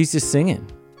 He's just singing.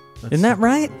 Isn't that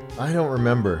right? I don't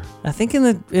remember. I think in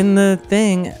the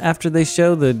thing, after they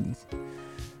show the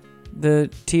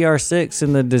TR6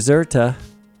 and the Deserta,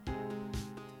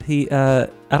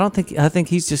 I think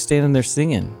he's just standing there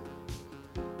singing.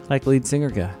 Like lead singer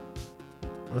guy.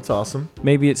 That's awesome.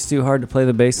 Maybe it's too hard to play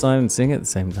the bass line and sing at the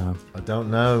same time. I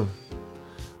don't know.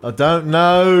 I don't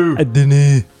know. I don't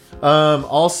know.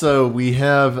 Also, we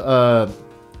have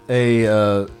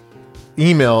a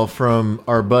email from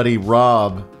our buddy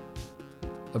Rob.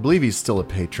 I believe he's still a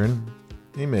patron.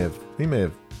 He may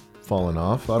have fallen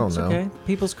off. I don't know. Okay.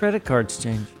 People's credit cards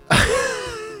change.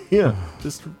 Yeah,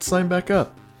 just sign back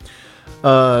up.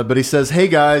 But he says, "Hey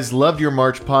guys, loved your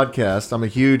March podcast. I'm a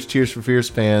huge Tears for Fears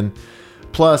fan.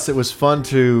 Plus, it was fun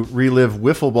to relive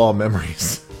wiffle ball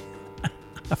memories."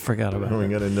 I forgot about We it.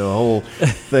 got into a whole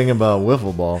thing about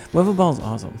wiffle ball. Wiffle ball's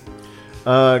awesome.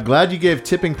 Glad you gave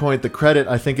Tipping Point the credit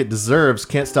I think it deserves.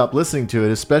 Can't stop listening to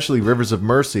it, especially Rivers of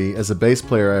Mercy. As a bass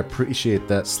player, I appreciate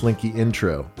that slinky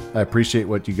intro. I appreciate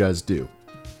what you guys do.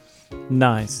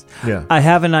 Nice. Yeah. I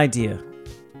have an idea.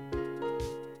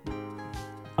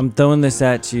 I'm throwing this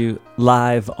at you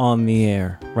live on the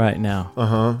air right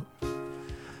now.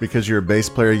 Because you're a bass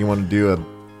player, you want to do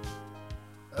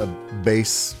a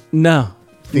bass No.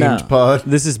 themed pod?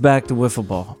 This is back to wiffle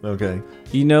ball. Okay.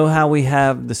 You know how we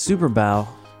have the Super Bowl?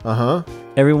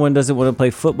 Everyone doesn't want to play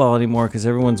football anymore because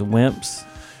everyone's wimps.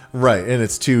 Right, and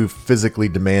it's too physically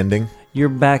demanding. Your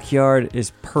backyard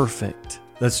is perfect.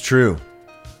 That's true.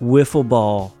 Wiffle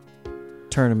ball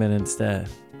tournament instead.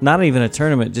 Not even a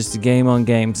tournament, just a game on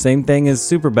game. Same thing as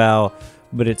Super Bowl,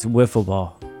 but it's wiffle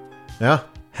ball. Yeah.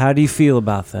 How do you feel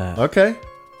about that? Okay.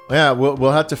 Yeah,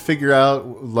 we'll have to figure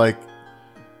out, like,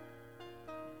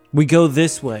 We go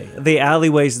this way. The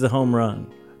alleyway's the home run.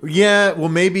 yeah, well,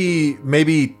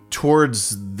 maybe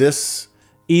towards this.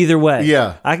 Either way.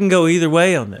 Yeah. I can go either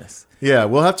way on this. Yeah,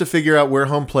 we'll have to figure out where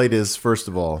home plate is first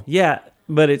of all. Yeah,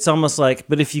 but it's almost like,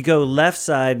 but if you go left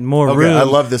side, more Okay, room. I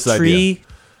love this tree idea.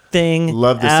 thing.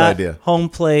 Love this at idea. Home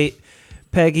plate,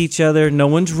 peg each other. No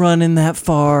one's running that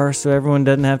far, so everyone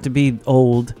doesn't have to be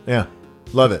old. Yeah,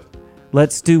 love it.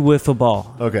 Let's do wiffle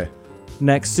ball. Okay.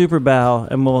 Next Super Bowl,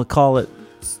 and we'll call it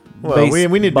Well, we need to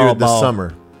do baseball it this ball.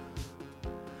 summer.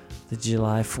 The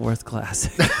July 4th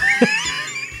Classic.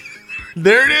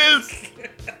 There it is.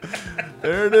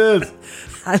 There it is.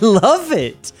 I love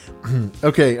it.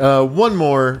 Okay, one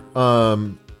more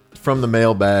from the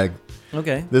mailbag.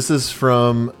 Okay. This is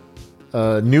from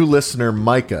new listener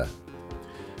Micah.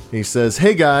 He says,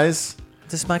 "Hey guys."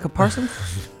 Is this Michael Parsons?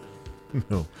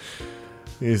 No.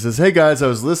 He says, "Hey guys, I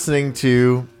was listening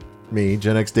to me,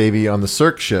 Gen X Davey, on the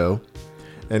Cirque show,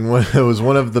 and it was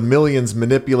one of the millions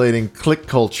manipulating click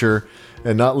culture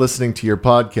and not listening to your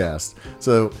podcast."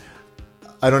 So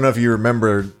I don't know if you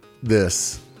remember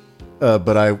this,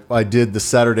 but I did the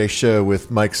Saturday show with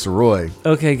Mike Soroy.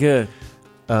 Okay, good.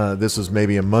 This was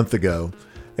maybe a month ago,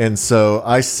 and so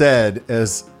I said,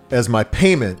 as my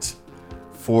payment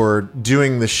for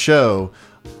doing the show,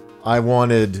 I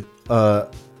wanted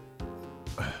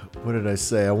what did I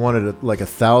say? I wanted like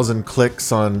 1,000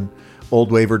 clicks on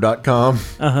oldwaver.com,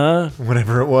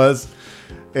 whatever it was,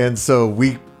 and so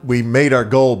we made our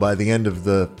goal by the end of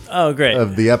the Oh, great.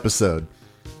 episode.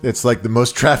 It's like the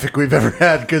most traffic we've ever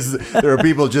had because there are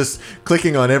people just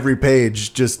clicking on every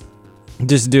page, just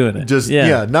doing it.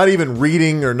 yeah, not even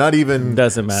reading or not even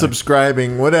Doesn't matter.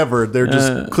 subscribing, whatever. They're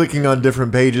just clicking on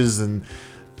different pages, and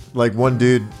like one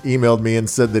dude emailed me and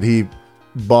said that he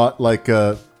bought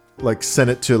sent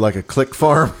it to like a click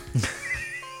farm.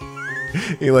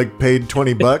 He like paid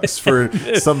 $20 for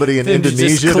somebody in Them to just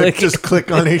Indonesia to click. just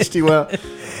click on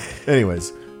HTWOW.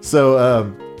 Anyways,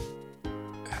 so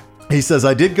he says,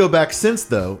 "I did go back since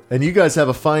though, and you guys have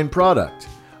a fine product.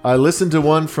 I listened to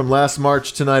one from last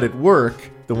March tonight at work,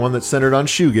 the one that centered on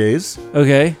shoegaze,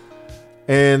 Okay.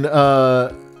 and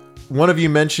one of you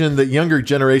mentioned that younger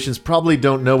generations probably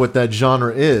don't know what that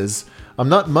genre is. I'm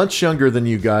not much younger than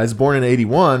you guys, born in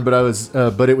 '81,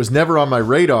 but it was never on my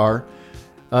radar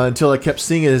until I kept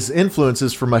seeing it as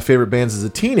influences for my favorite bands as a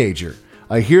teenager.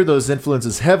 I hear those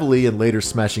influences heavily in later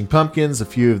Smashing Pumpkins, a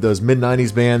few of those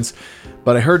mid-'90s bands,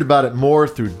 but I heard about it more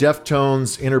through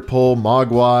Deftones, Interpol,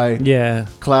 Mogwai, Yeah.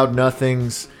 Cloud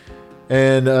Nothings,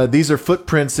 and these are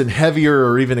footprints in heavier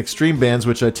or even extreme bands,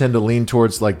 which I tend to lean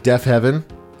towards, like Deaf Heaven,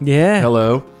 Yeah.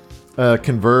 Hello,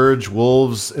 Converge,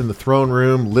 Wolves in the Throne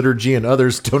Room, Liturgy, and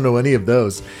others. Don't know any of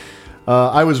those.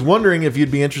 I was wondering if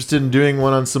you'd be interested in doing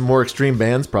one on some more extreme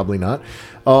bands. Probably not.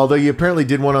 Although you apparently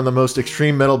did one on the most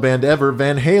extreme metal band ever,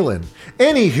 Van Halen.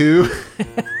 Anywho,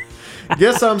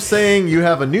 guess I'm saying you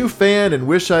have a new fan and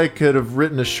wish I could have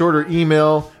written a shorter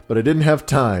email, but I didn't have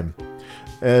time.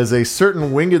 As a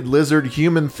certain winged lizard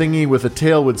human thingy with a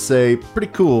tail would say, pretty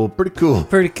cool, pretty cool.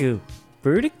 Pretty cool.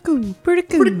 Pretty cool. Pretty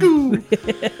cool. Pretty cool.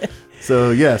 So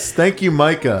yes, thank you,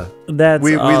 Micah. That's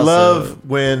we awesome. love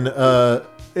when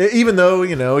even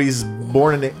though he's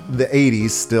born in the 80s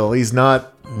still, he's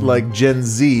not like Gen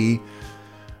Z,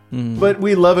 but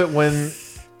we love it when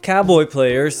Cowboy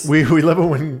players. we love it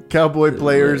when cowboy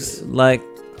players, like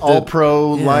all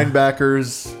pro yeah.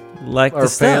 linebackers like are the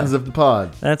fans stuff. of the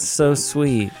pod. That's so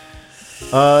sweet.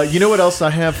 You know what else I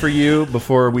have for you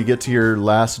before we get to your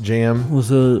last jam? What's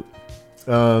up?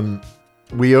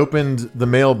 We opened the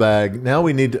mailbag. Now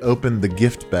we need to open the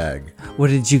gift bag. What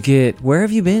did you get? Where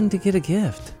have you been to get a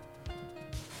gift?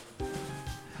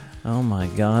 Oh my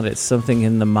God! It's something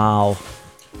in the mall.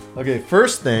 Okay,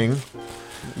 first thing.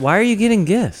 Why are you getting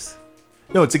gifts?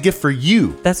 No, it's a gift for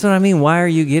you. That's what I mean. Why are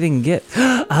you getting gifts?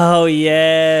 Oh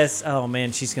yes. Oh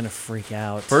man, she's gonna freak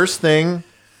out. First thing.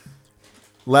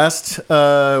 Last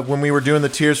when we were doing the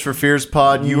Tears for Fears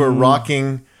pod, you were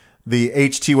rocking the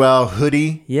HTWOW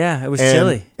hoodie. Yeah, it was and,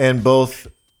 chilly. And both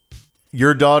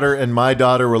your daughter and my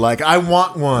daughter were like, "I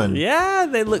want one." Yeah,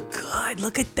 they look good.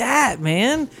 Look at that,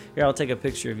 man. Here, I'll take a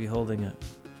picture of you holding it.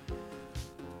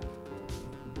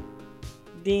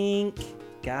 Dink.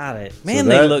 Got it. Man, So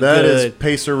they look that good. is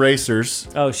Pacer Racers.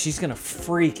 Oh, she's going to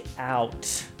freak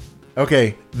out.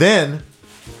 Okay, then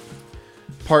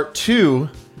part 2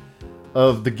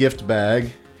 of the gift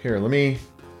bag. Here, let me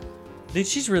Dude,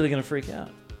 she's really going to freak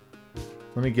out.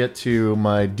 get to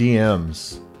my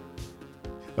DMs.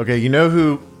 Okay, you know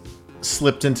who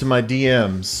slipped into my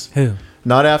DMs? Who?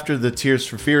 Not after the Tears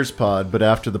for Fears pod, but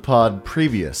after the pod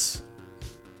previous.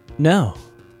 No.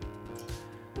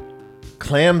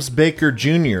 Clams Baker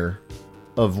Jr.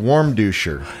 of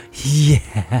Warmduscher.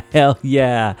 Yeah. Hell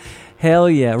yeah. Hell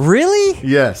yeah. Really?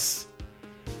 Yes.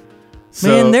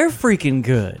 Man, they're freaking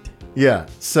good. Yeah.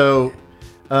 So,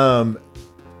 I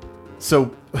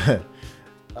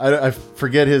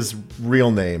forget his real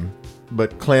name,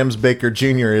 but Clams Baker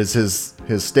Jr. is his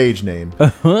stage name.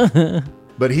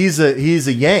 But he's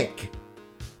a Yank.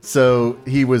 So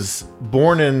he was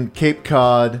born in Cape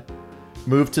Cod,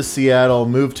 moved to Seattle,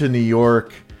 moved to New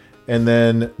York, and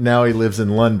then now he lives in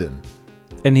London.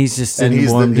 And he's just And in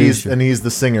Warmduscher. he's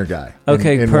the singer guy.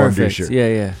 Okay, in perfect. Warmduscher.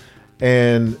 Yeah.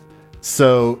 And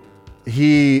so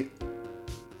he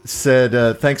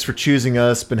said, thanks for choosing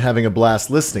us, been having a blast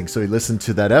listening. So he listened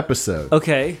to that episode.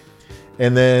 Okay.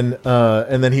 And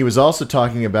then he was also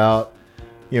talking about,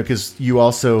 because you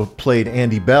also played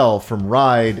Andy Bell from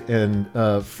Ride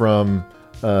and from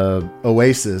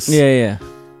Oasis. Yeah.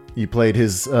 You played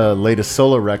his latest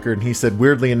solo record, and he said,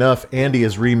 weirdly enough, Andy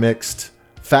has remixed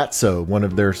Fatso, one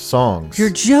of their songs. You're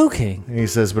joking. And he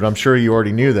says, but I'm sure you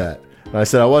already knew that. And I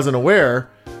said, I wasn't aware.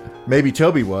 Maybe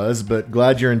Toby was, but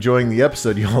glad you're enjoying the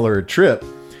episode. Y'all are a trip.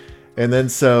 And then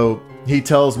so he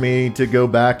tells me to go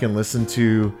back and listen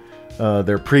to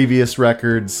their previous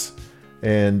records.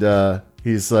 And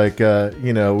he's like,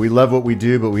 we love what we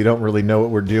do, but we don't really know what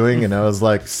we're doing. And I was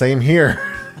like, same here.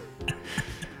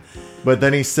 But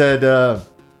then he said,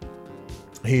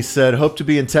 hope to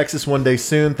be in Texas one day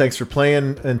soon. Thanks for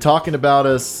playing and talking about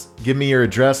us. Give me your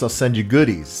address. I'll send you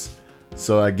goodies.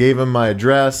 So I gave him my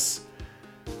address.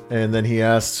 And then he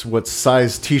asks, what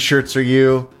size t-shirts are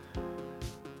you?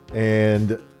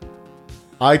 And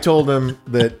I told him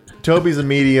that Toby's a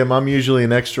medium. I'm usually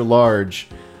an extra large.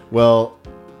 Well,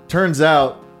 turns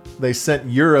out they sent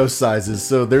Euro sizes.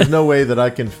 So there's no way that I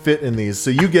can fit in these. So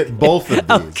you get both of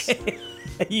these. Okay.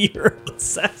 Euro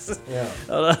size. Yeah.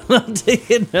 Hold on, I'll take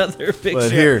another picture.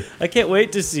 But here. I can't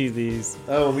wait to see these.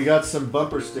 Oh, we got some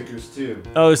bumper stickers too.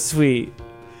 Oh, sweet.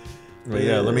 Well,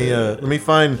 yeah, let me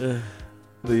find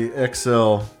the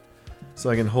XL so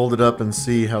I can hold it up and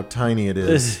see how tiny it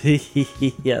is.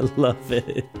 I love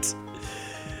it.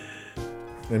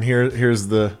 And here's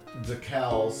the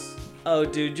decals. Oh,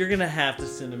 dude, you're gonna have to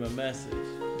send him a message.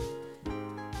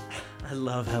 I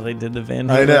love how they did the Van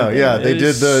Halen. I know, yeah, thing. they It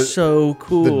did is so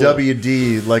cool. The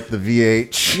WD, like the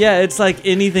VH. Yeah, it's like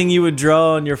anything you would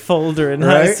draw on your folder in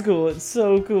high Right? school. It's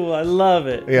so cool. I love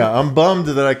it. Yeah, I'm bummed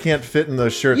that I can't fit in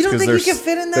those shirts You don't because think they're you can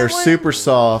fit in that they're one? super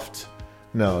soft.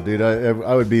 No, dude,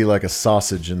 I would be like a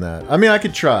sausage in that. I mean, I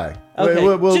could try.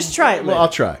 Okay, just try it later. I'll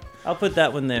try. I'll put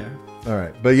that one there. All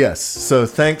right, but yes. So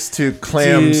thanks to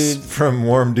Clams Dude. from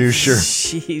Warmduscher.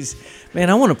 Jeez. Man,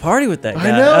 I want to party with that guy.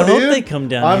 I know, hope dude. they come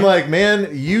down I'm here. like, man,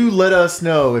 you let us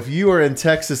know if you are in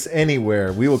Texas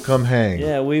anywhere. We will come hang.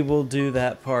 Yeah, we will do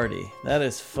that party. That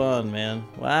is fun, man.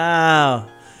 Wow.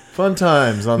 Fun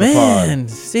times on the Man,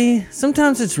 see,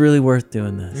 sometimes it's really worth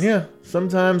doing this. pod. Yeah,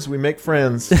 sometimes we make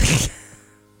friends.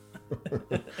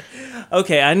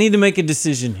 Okay, I need to make a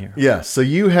decision here. Yeah, so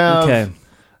you have Okay.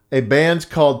 a band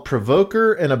called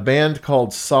Provoker and a band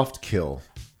called Soft Kill.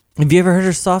 Have you ever heard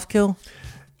of Soft Kill?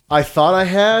 I thought I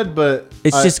had, but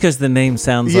It's just because the name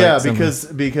sounds yeah, like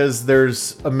something. because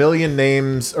there's a million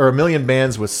names or a million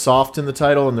bands with soft in the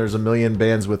title, and there's a million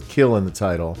bands with kill in the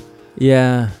title.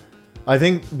 Yeah. I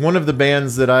think one of the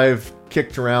bands that I've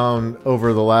kicked around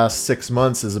over the last 6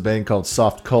 months is a band called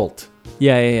Soft Cult.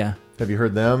 Yeah. Have you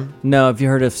heard them? No, have you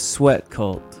heard of Sweat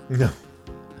Cult? No.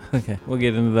 Okay, we'll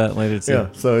get into that later too. Yeah.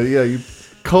 So yeah, you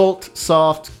Cult,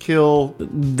 Soft, Kill.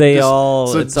 It's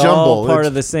all part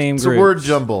of the same It's group. a word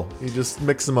jumble. You just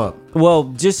mix them up. Well,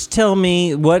 just tell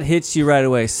me what hits you right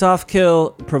away. Soft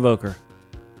Kill, Provoker.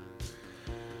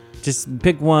 Just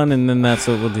pick one, and then that's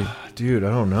what we'll do. Dude, I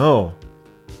don't know.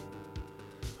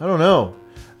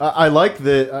 I like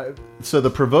so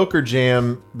the Provoker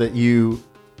jam that you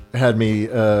had me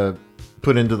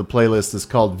put into the playlist is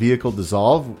called Vehicle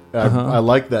Dissolve. I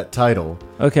like that title.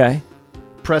 Okay.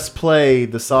 Press Play,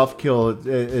 the Soft Kill.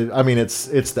 I mean, it's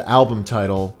the album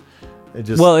title. It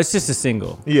just Well, it's just a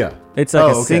single. yeah. It's like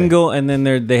a okay. single, and then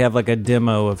they have like a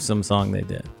demo of some song they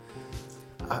did.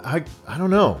 I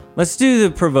don't know. Let's do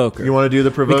the Provoker. You want to do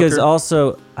the Provoker? Because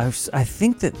also, I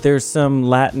think that there's some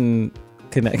Latin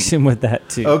connection with that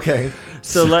too. Okay.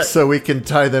 So we can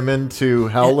tie them into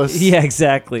Howless. Yeah,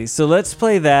 exactly. So let's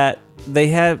play that. They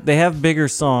have bigger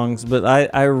songs, but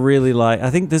I really like. I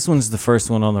think this one's the first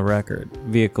one on the record,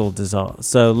 Vehicle Dissolve.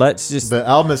 So let's just The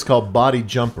album is called Body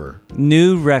Jumper.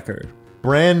 new record.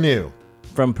 Brand new.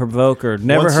 from Provoker.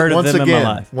 Never heard of them in my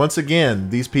life. Once again,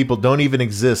 these people don't even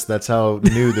exist. That's how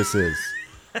new this is.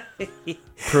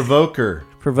 Provoker.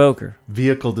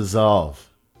 Vehicle Dissolve.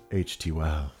 HT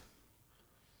Wow.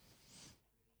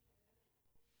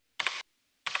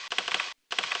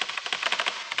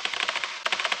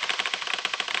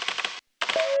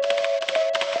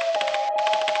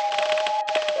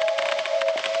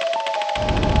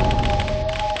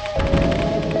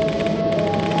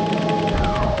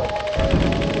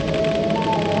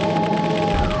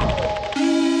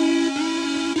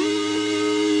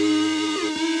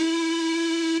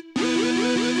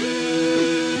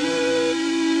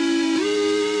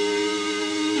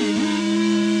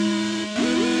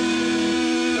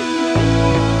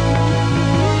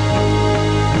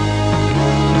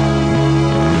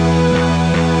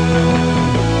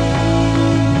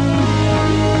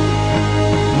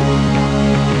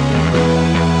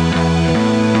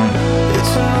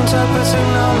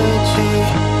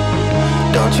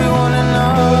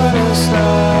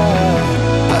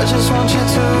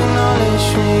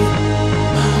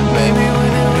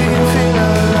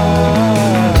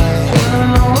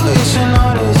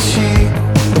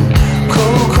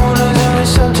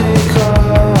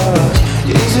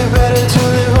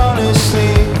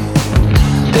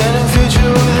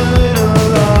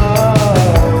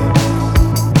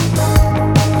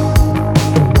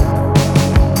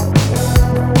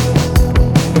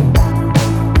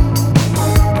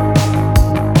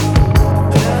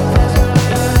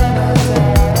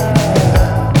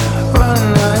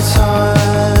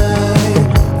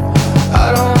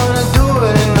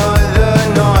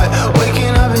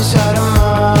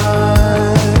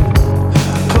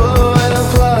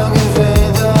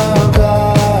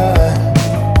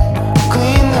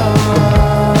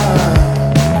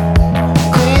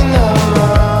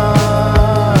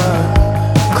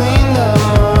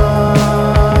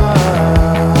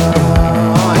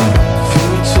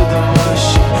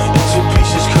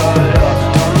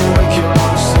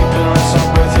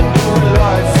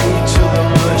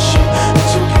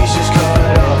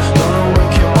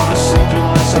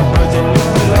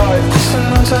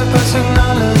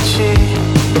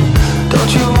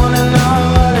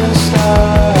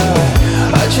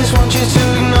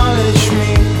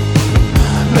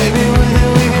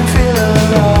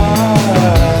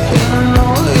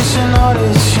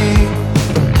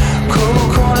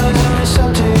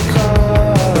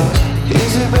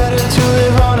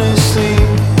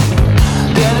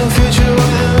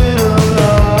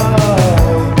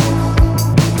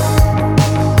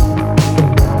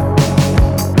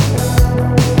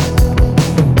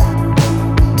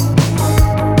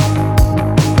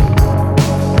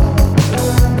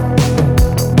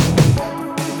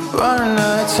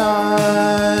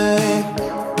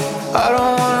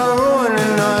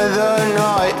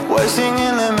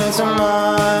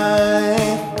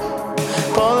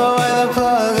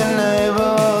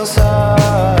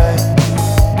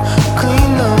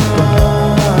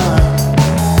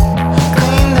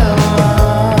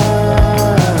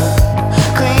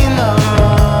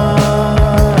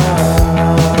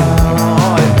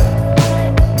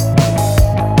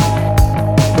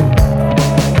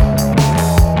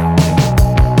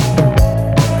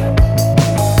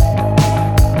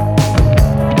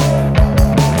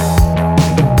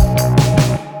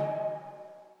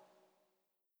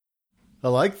 I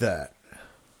like that.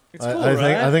 It's cool,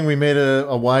 I think we made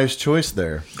a wise choice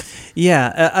there.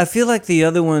 Yeah, I feel like the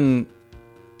other one,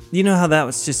 you know how that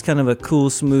was just kind of a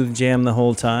cool, smooth jam the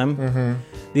whole time? Mm-hmm.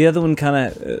 The other one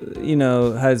kind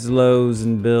of, has lows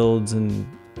and builds and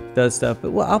does stuff.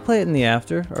 But I'll play it in the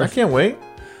after. I can't wait.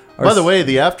 By the way,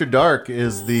 the After Dark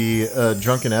is the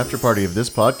drunken after party of this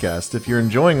podcast. If you're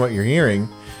enjoying what you're hearing...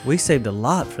 We saved a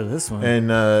lot for this one.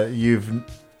 And you've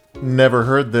never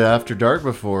heard the After Dark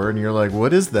before, and you're like,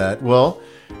 what is that? Well,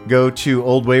 go to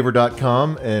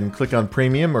oldwaver.com and click on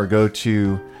Premium, or go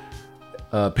to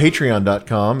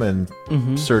patreon.com and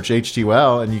search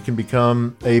HTWOW, and you can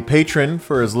become a patron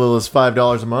for as little as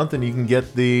 $5 a month, and you can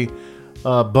get the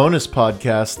bonus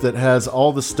podcast that has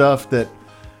all the stuff that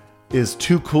is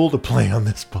too cool to play on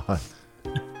this pod.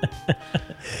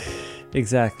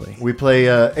 Exactly. We play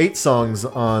 8 songs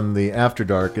on the After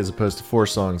Dark as opposed to 4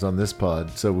 songs on this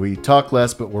pod. So we talk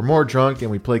less, but we're more drunk,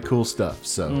 and we play cool stuff.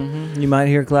 So you might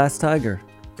hear Glass Tiger.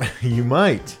 You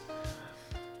might.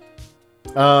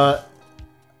 I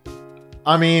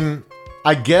mean,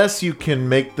 I guess you can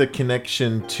make the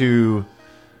connection to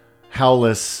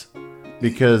Howless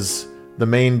because the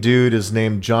main dude is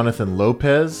named Jonathan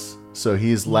Lopez, so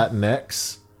he's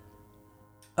Latinx.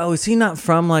 Oh, is he not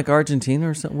from like Argentina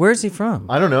or something? Where's he from?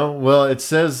 I don't know. Well, it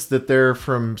says that they're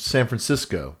from San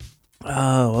Francisco.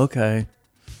 Oh, okay.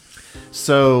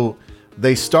 So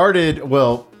they started,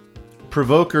 well,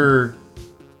 Provoker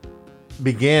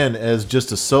began as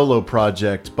just a solo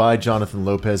project by Jonathan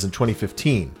Lopez in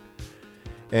 2015.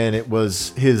 And it was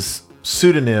his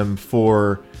pseudonym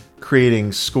for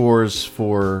creating scores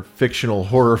for fictional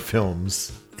horror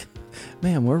films.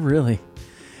 Man, we're really...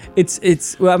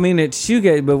 It's well, I mean, it's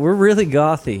shoegaze, but we're really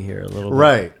gothy here a little bit.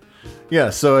 Right. Yeah,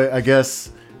 so I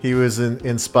guess he was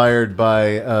inspired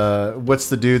by, what's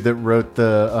the dude that wrote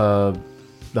the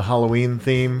Halloween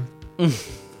theme?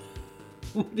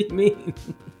 What do you mean?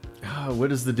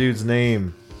 What is the dude's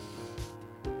name?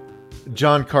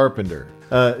 John Carpenter.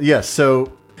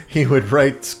 So he would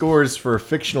write scores for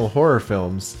fictional horror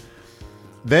films.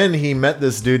 Then he met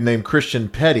this dude named Christian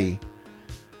Petty.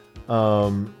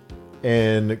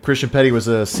 And Christian Petty was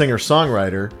a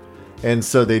singer-songwriter. And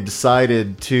so they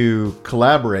decided to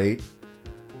collaborate.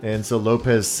 And so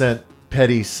Lopez sent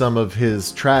Petty some of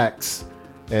his tracks.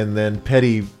 And then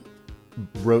Petty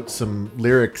wrote some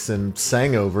lyrics and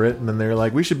sang over it. And then they were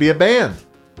like, we should be a band.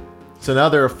 So now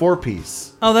they're a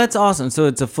 4-piece. Oh, that's awesome. So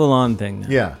it's a full-on thing now.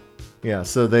 Yeah. Yeah,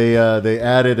 so they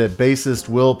added a bassist,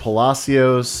 Will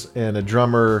Palacios, and a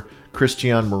drummer,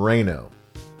 Christian Moreno.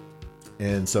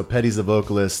 And so Petty's the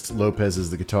vocalist, Lopez is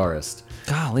the guitarist.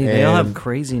 Golly, they all have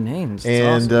crazy names.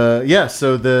 It's awesome.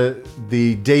 So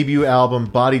the debut album,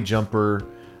 Body Jumper,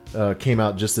 came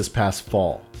out just this past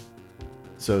fall.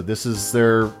 So this is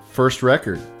their first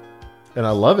record. And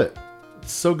I love it.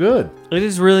 It's so good. It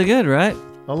is really good, right?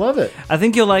 I love it. I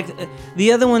think you'll like...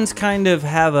 The other ones kind of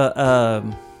have a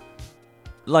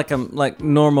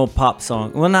normal pop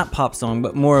song. Well, not pop song,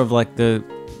 but more of like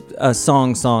a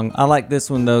song. I like this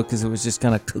one though because it was just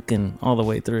kind of cooking all the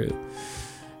way through.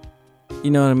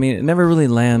 You know what I mean? It never really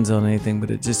lands on anything,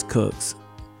 but it just cooks.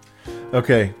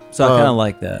 Okay. So I kind of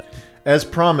like that. As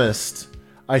promised,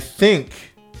 I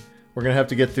think we're going to have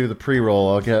to get through the pre-roll.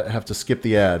 I'll have to skip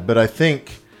the ad. But I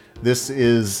think this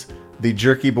is the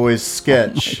Jerky Boys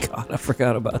sketch. Oh my God, I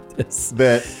forgot about this.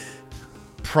 That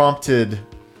prompted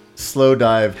Slow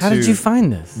Dive How did you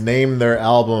find this? Name their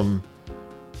album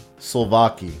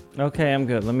Slovaki. Okay, I'm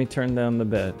good. Let me turn down the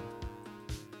bed.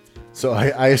 So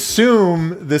I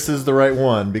assume this is the right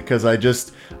one because I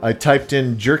typed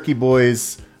in Jerky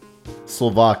Boys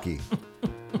Slovaki.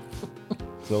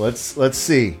 So let's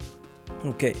see.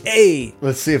 Okay, hey!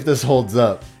 Let's see if this holds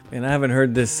up. Man, I haven't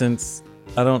heard this since,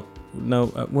 I don't know,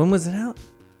 when was it out?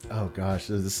 Oh gosh,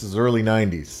 this is early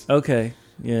 90s. Okay,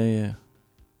 yeah.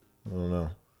 I don't know.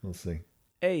 Let's see.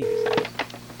 Hey.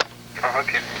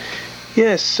 Okay.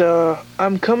 Yes,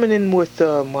 I'm coming in with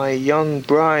my young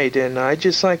bride, and I'd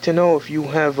just like to know if you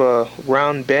have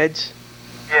round beds.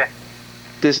 Yeah.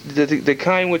 The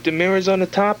kind with the mirrors on the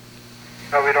top?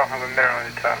 No, we don't have a mirror on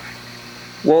the top.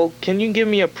 Well, can you give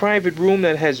me a private room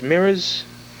that has mirrors?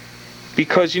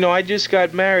 Because, I just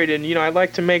got married, and, I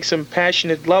like to make some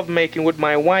passionate lovemaking with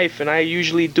my wife, and I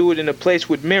usually do it in a place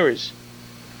with mirrors.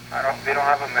 We don't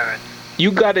have a mirror.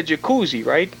 You got a jacuzzi,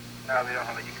 right? No, we don't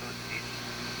have a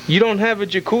jacuzzi. You don't have a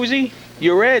jacuzzi?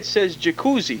 Your ad says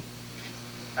jacuzzi.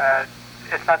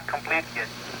 It's not complete yet.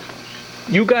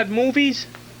 You got movies?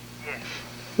 Yeah.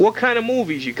 What kind of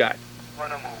movies you got?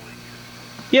 Porno movies.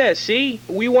 Yeah, see?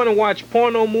 We want to watch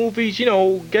porno movies, do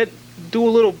a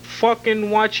little fucking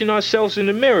watching ourselves in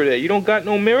the mirror there. You don't got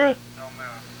no mirror? No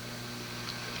mirror.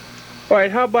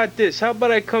 Alright, how about this? How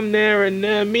about I come there and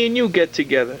me and you get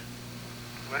together?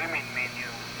 What do you mean, me and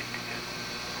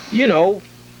you get together?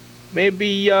 Maybe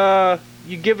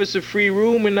you give us a free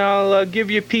room and I'll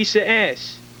give you a piece of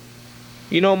ass.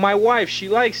 My wife, she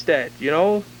likes that,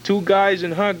 two guys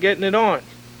and her getting it on.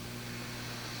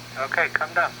 Okay,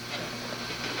 come down.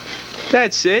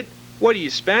 That's it. What are you,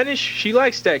 Spanish? She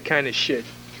likes that kind of shit.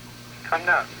 Come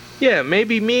down. Yeah,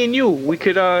 maybe me and you, we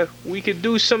could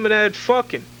do some of that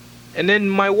fucking. And then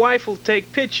my wife will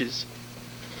take pictures.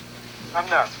 Come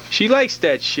down. She likes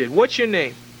that shit. What's your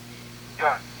name?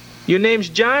 John. Your name's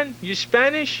John? You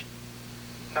Spanish?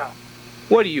 No.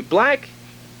 What are you, black?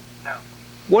 No.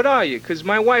 What are you? 'Cause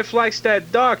my wife likes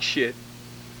that dark shit.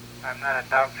 I'm not a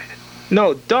dog shit.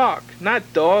 No, dark.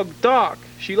 Not dog, dark.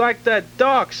 She likes that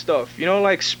dark stuff,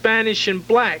 like Spanish and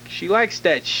black. She likes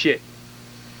that shit.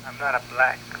 I'm not a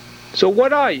black. So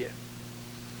what are you?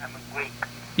 I'm a Greek.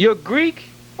 You're Greek?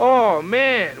 Oh,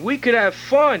 man, we could have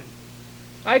fun.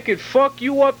 I could fuck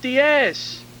you up the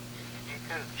ass. Me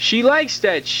too. She likes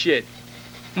that shit.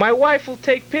 My wife will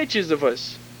take pictures of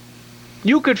us.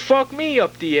 You could fuck me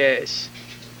up the ass.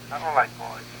 I don't like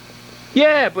boys.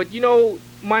 Yeah, but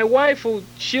my wife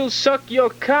she'll suck your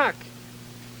cock.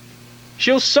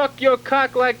 She'll suck your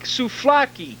cock like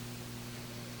souvlaki.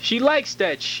 She likes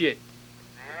that shit.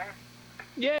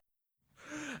 Yeah.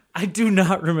 I do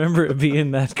not remember it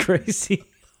being that crazy.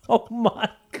 Oh my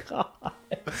god.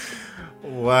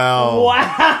 Wow.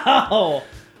 Wow.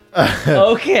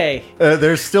 Okay.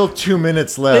 There's still 2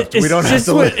 minutes left. It's We don't have just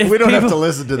to. what- if We don't have to people-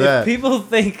 listen to if that. people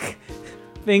think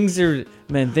things are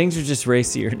just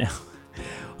racier now.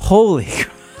 Holy.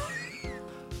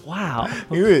 Wow.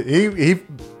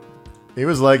 He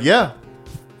was like, yeah,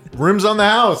 room's on the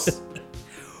house.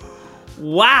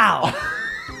 Wow.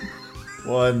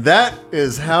 Well, and that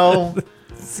is how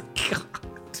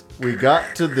God. we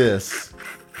got to this.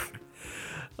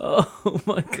 Oh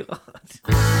my god.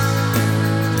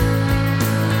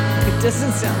 It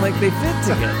doesn't sound like they fit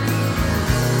together.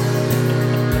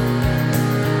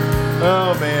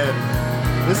 Oh man,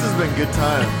 this has been good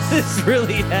times. This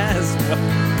really has.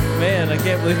 Man, I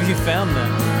can't believe you found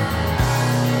that.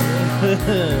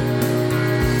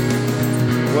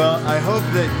 Well, I hope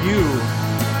that you,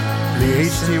 the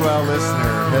HTWOW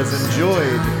listener, has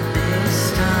enjoyed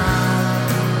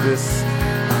this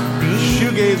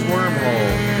shoegaze wormhole.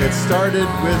 It started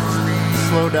with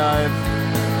Slow Dive,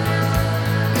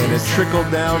 and it trickled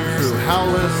down through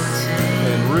Howless,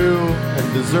 and Rue, and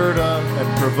Deserta,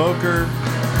 and Provoker,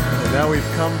 and now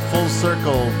we've come full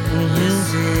circle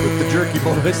with the Jerky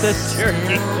Boys. With the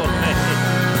jerky boy.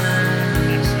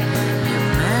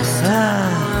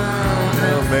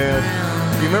 Oh man,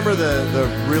 do you remember the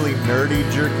really nerdy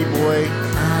Jerky Boy?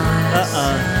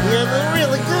 Yeah, the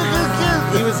really good.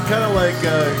 He was kind of like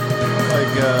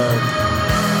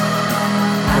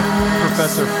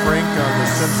Professor Frank on The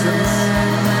Simpsons.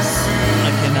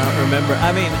 I cannot remember.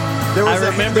 I mean, There was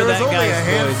I remember there was that only guy's a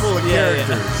handful voice. of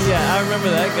characters. Yeah, I remember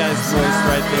that guy's voice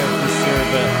right there for sure.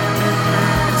 But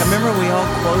I remember we all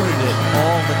quoted it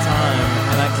all the time,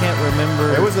 and I can't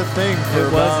remember. It was a thing for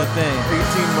It was about a thing.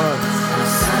 18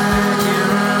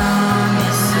 months.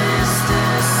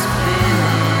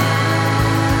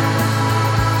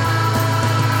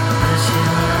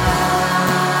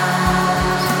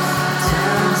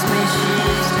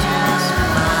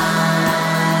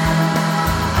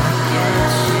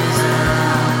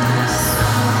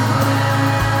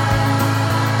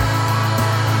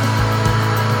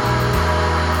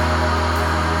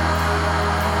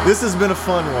 This has been a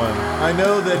fun one. I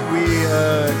know that we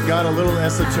got a little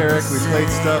esoteric. We played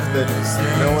stuff that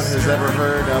no one has ever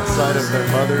heard outside of their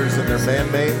mothers and their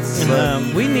bandmates. But,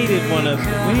 We needed one of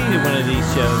these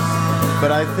shows.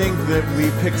 but I think that we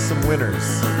picked some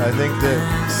winners. I think that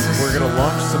we're going to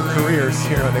launch some careers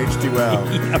here on H2Wow,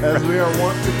 as we are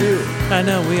wont to do. I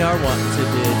know we are wanting to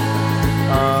do.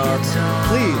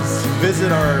 Please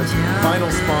visit our final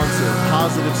sponsor,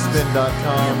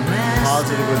 PositiveSpin.com,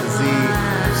 positive with a Z.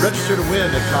 Register to win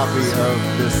a copy of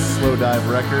this Slow Dive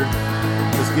record.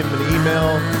 Just give them an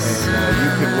email, and you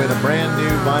can win a brand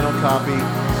new vinyl copy.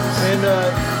 And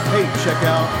hey, check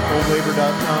out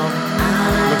oldlabor.com.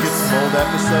 Look at some old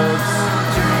episodes.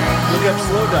 Look up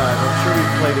Slow Dive. I'm sure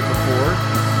we've played it before.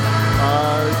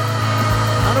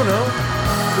 I don't know.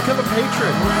 Become a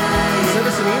patron. Send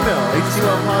us an email,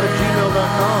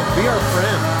 htwpod@gmail.com. Be our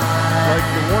friend, like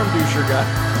the Warm Doucher guy.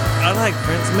 I like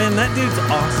Prince. Man, that dude's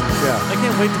awesome. Yeah. I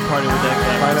can't wait to party with that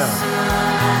guy. I know.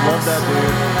 Love that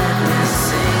dude.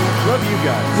 Love you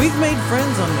guys. We've made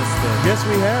friends on this thing. Yes,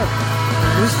 we have.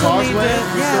 We still need Causeway.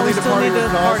 to, We still need to party with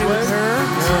party with Causeway. her.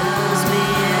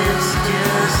 Yeah.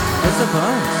 It's a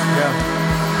bunch. Yeah.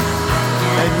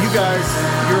 And you guys,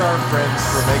 you're our friends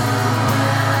for making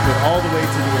it all the way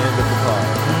to the end of the pod.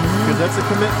 Because that's a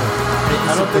commitment.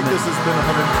 I don't think this has been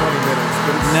 120 minutes,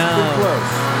 but it's No. been close.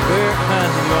 You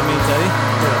want me to tell you?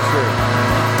 Yeah, sure.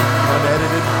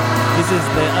 Unedited. This is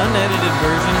the unedited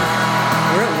version.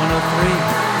 We're at 103.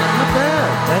 Not bad.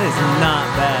 That is not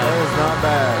That bad. is not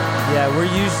bad. Yeah, we're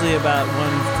usually about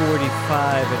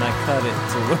 145, and I cut it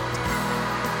to.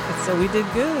 So we did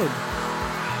good.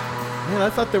 Man, I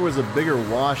thought there was a bigger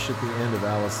wash at the end of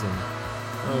Allison.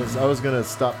 I was gonna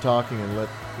stop talking and let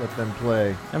them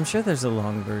play. I'm sure there's a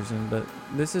long version, but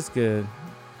this is good.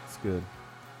 It's good.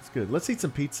 It's good. Let's eat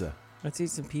some pizza. Let's eat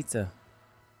some pizza.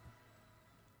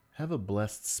 Have a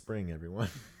blessed spring, everyone.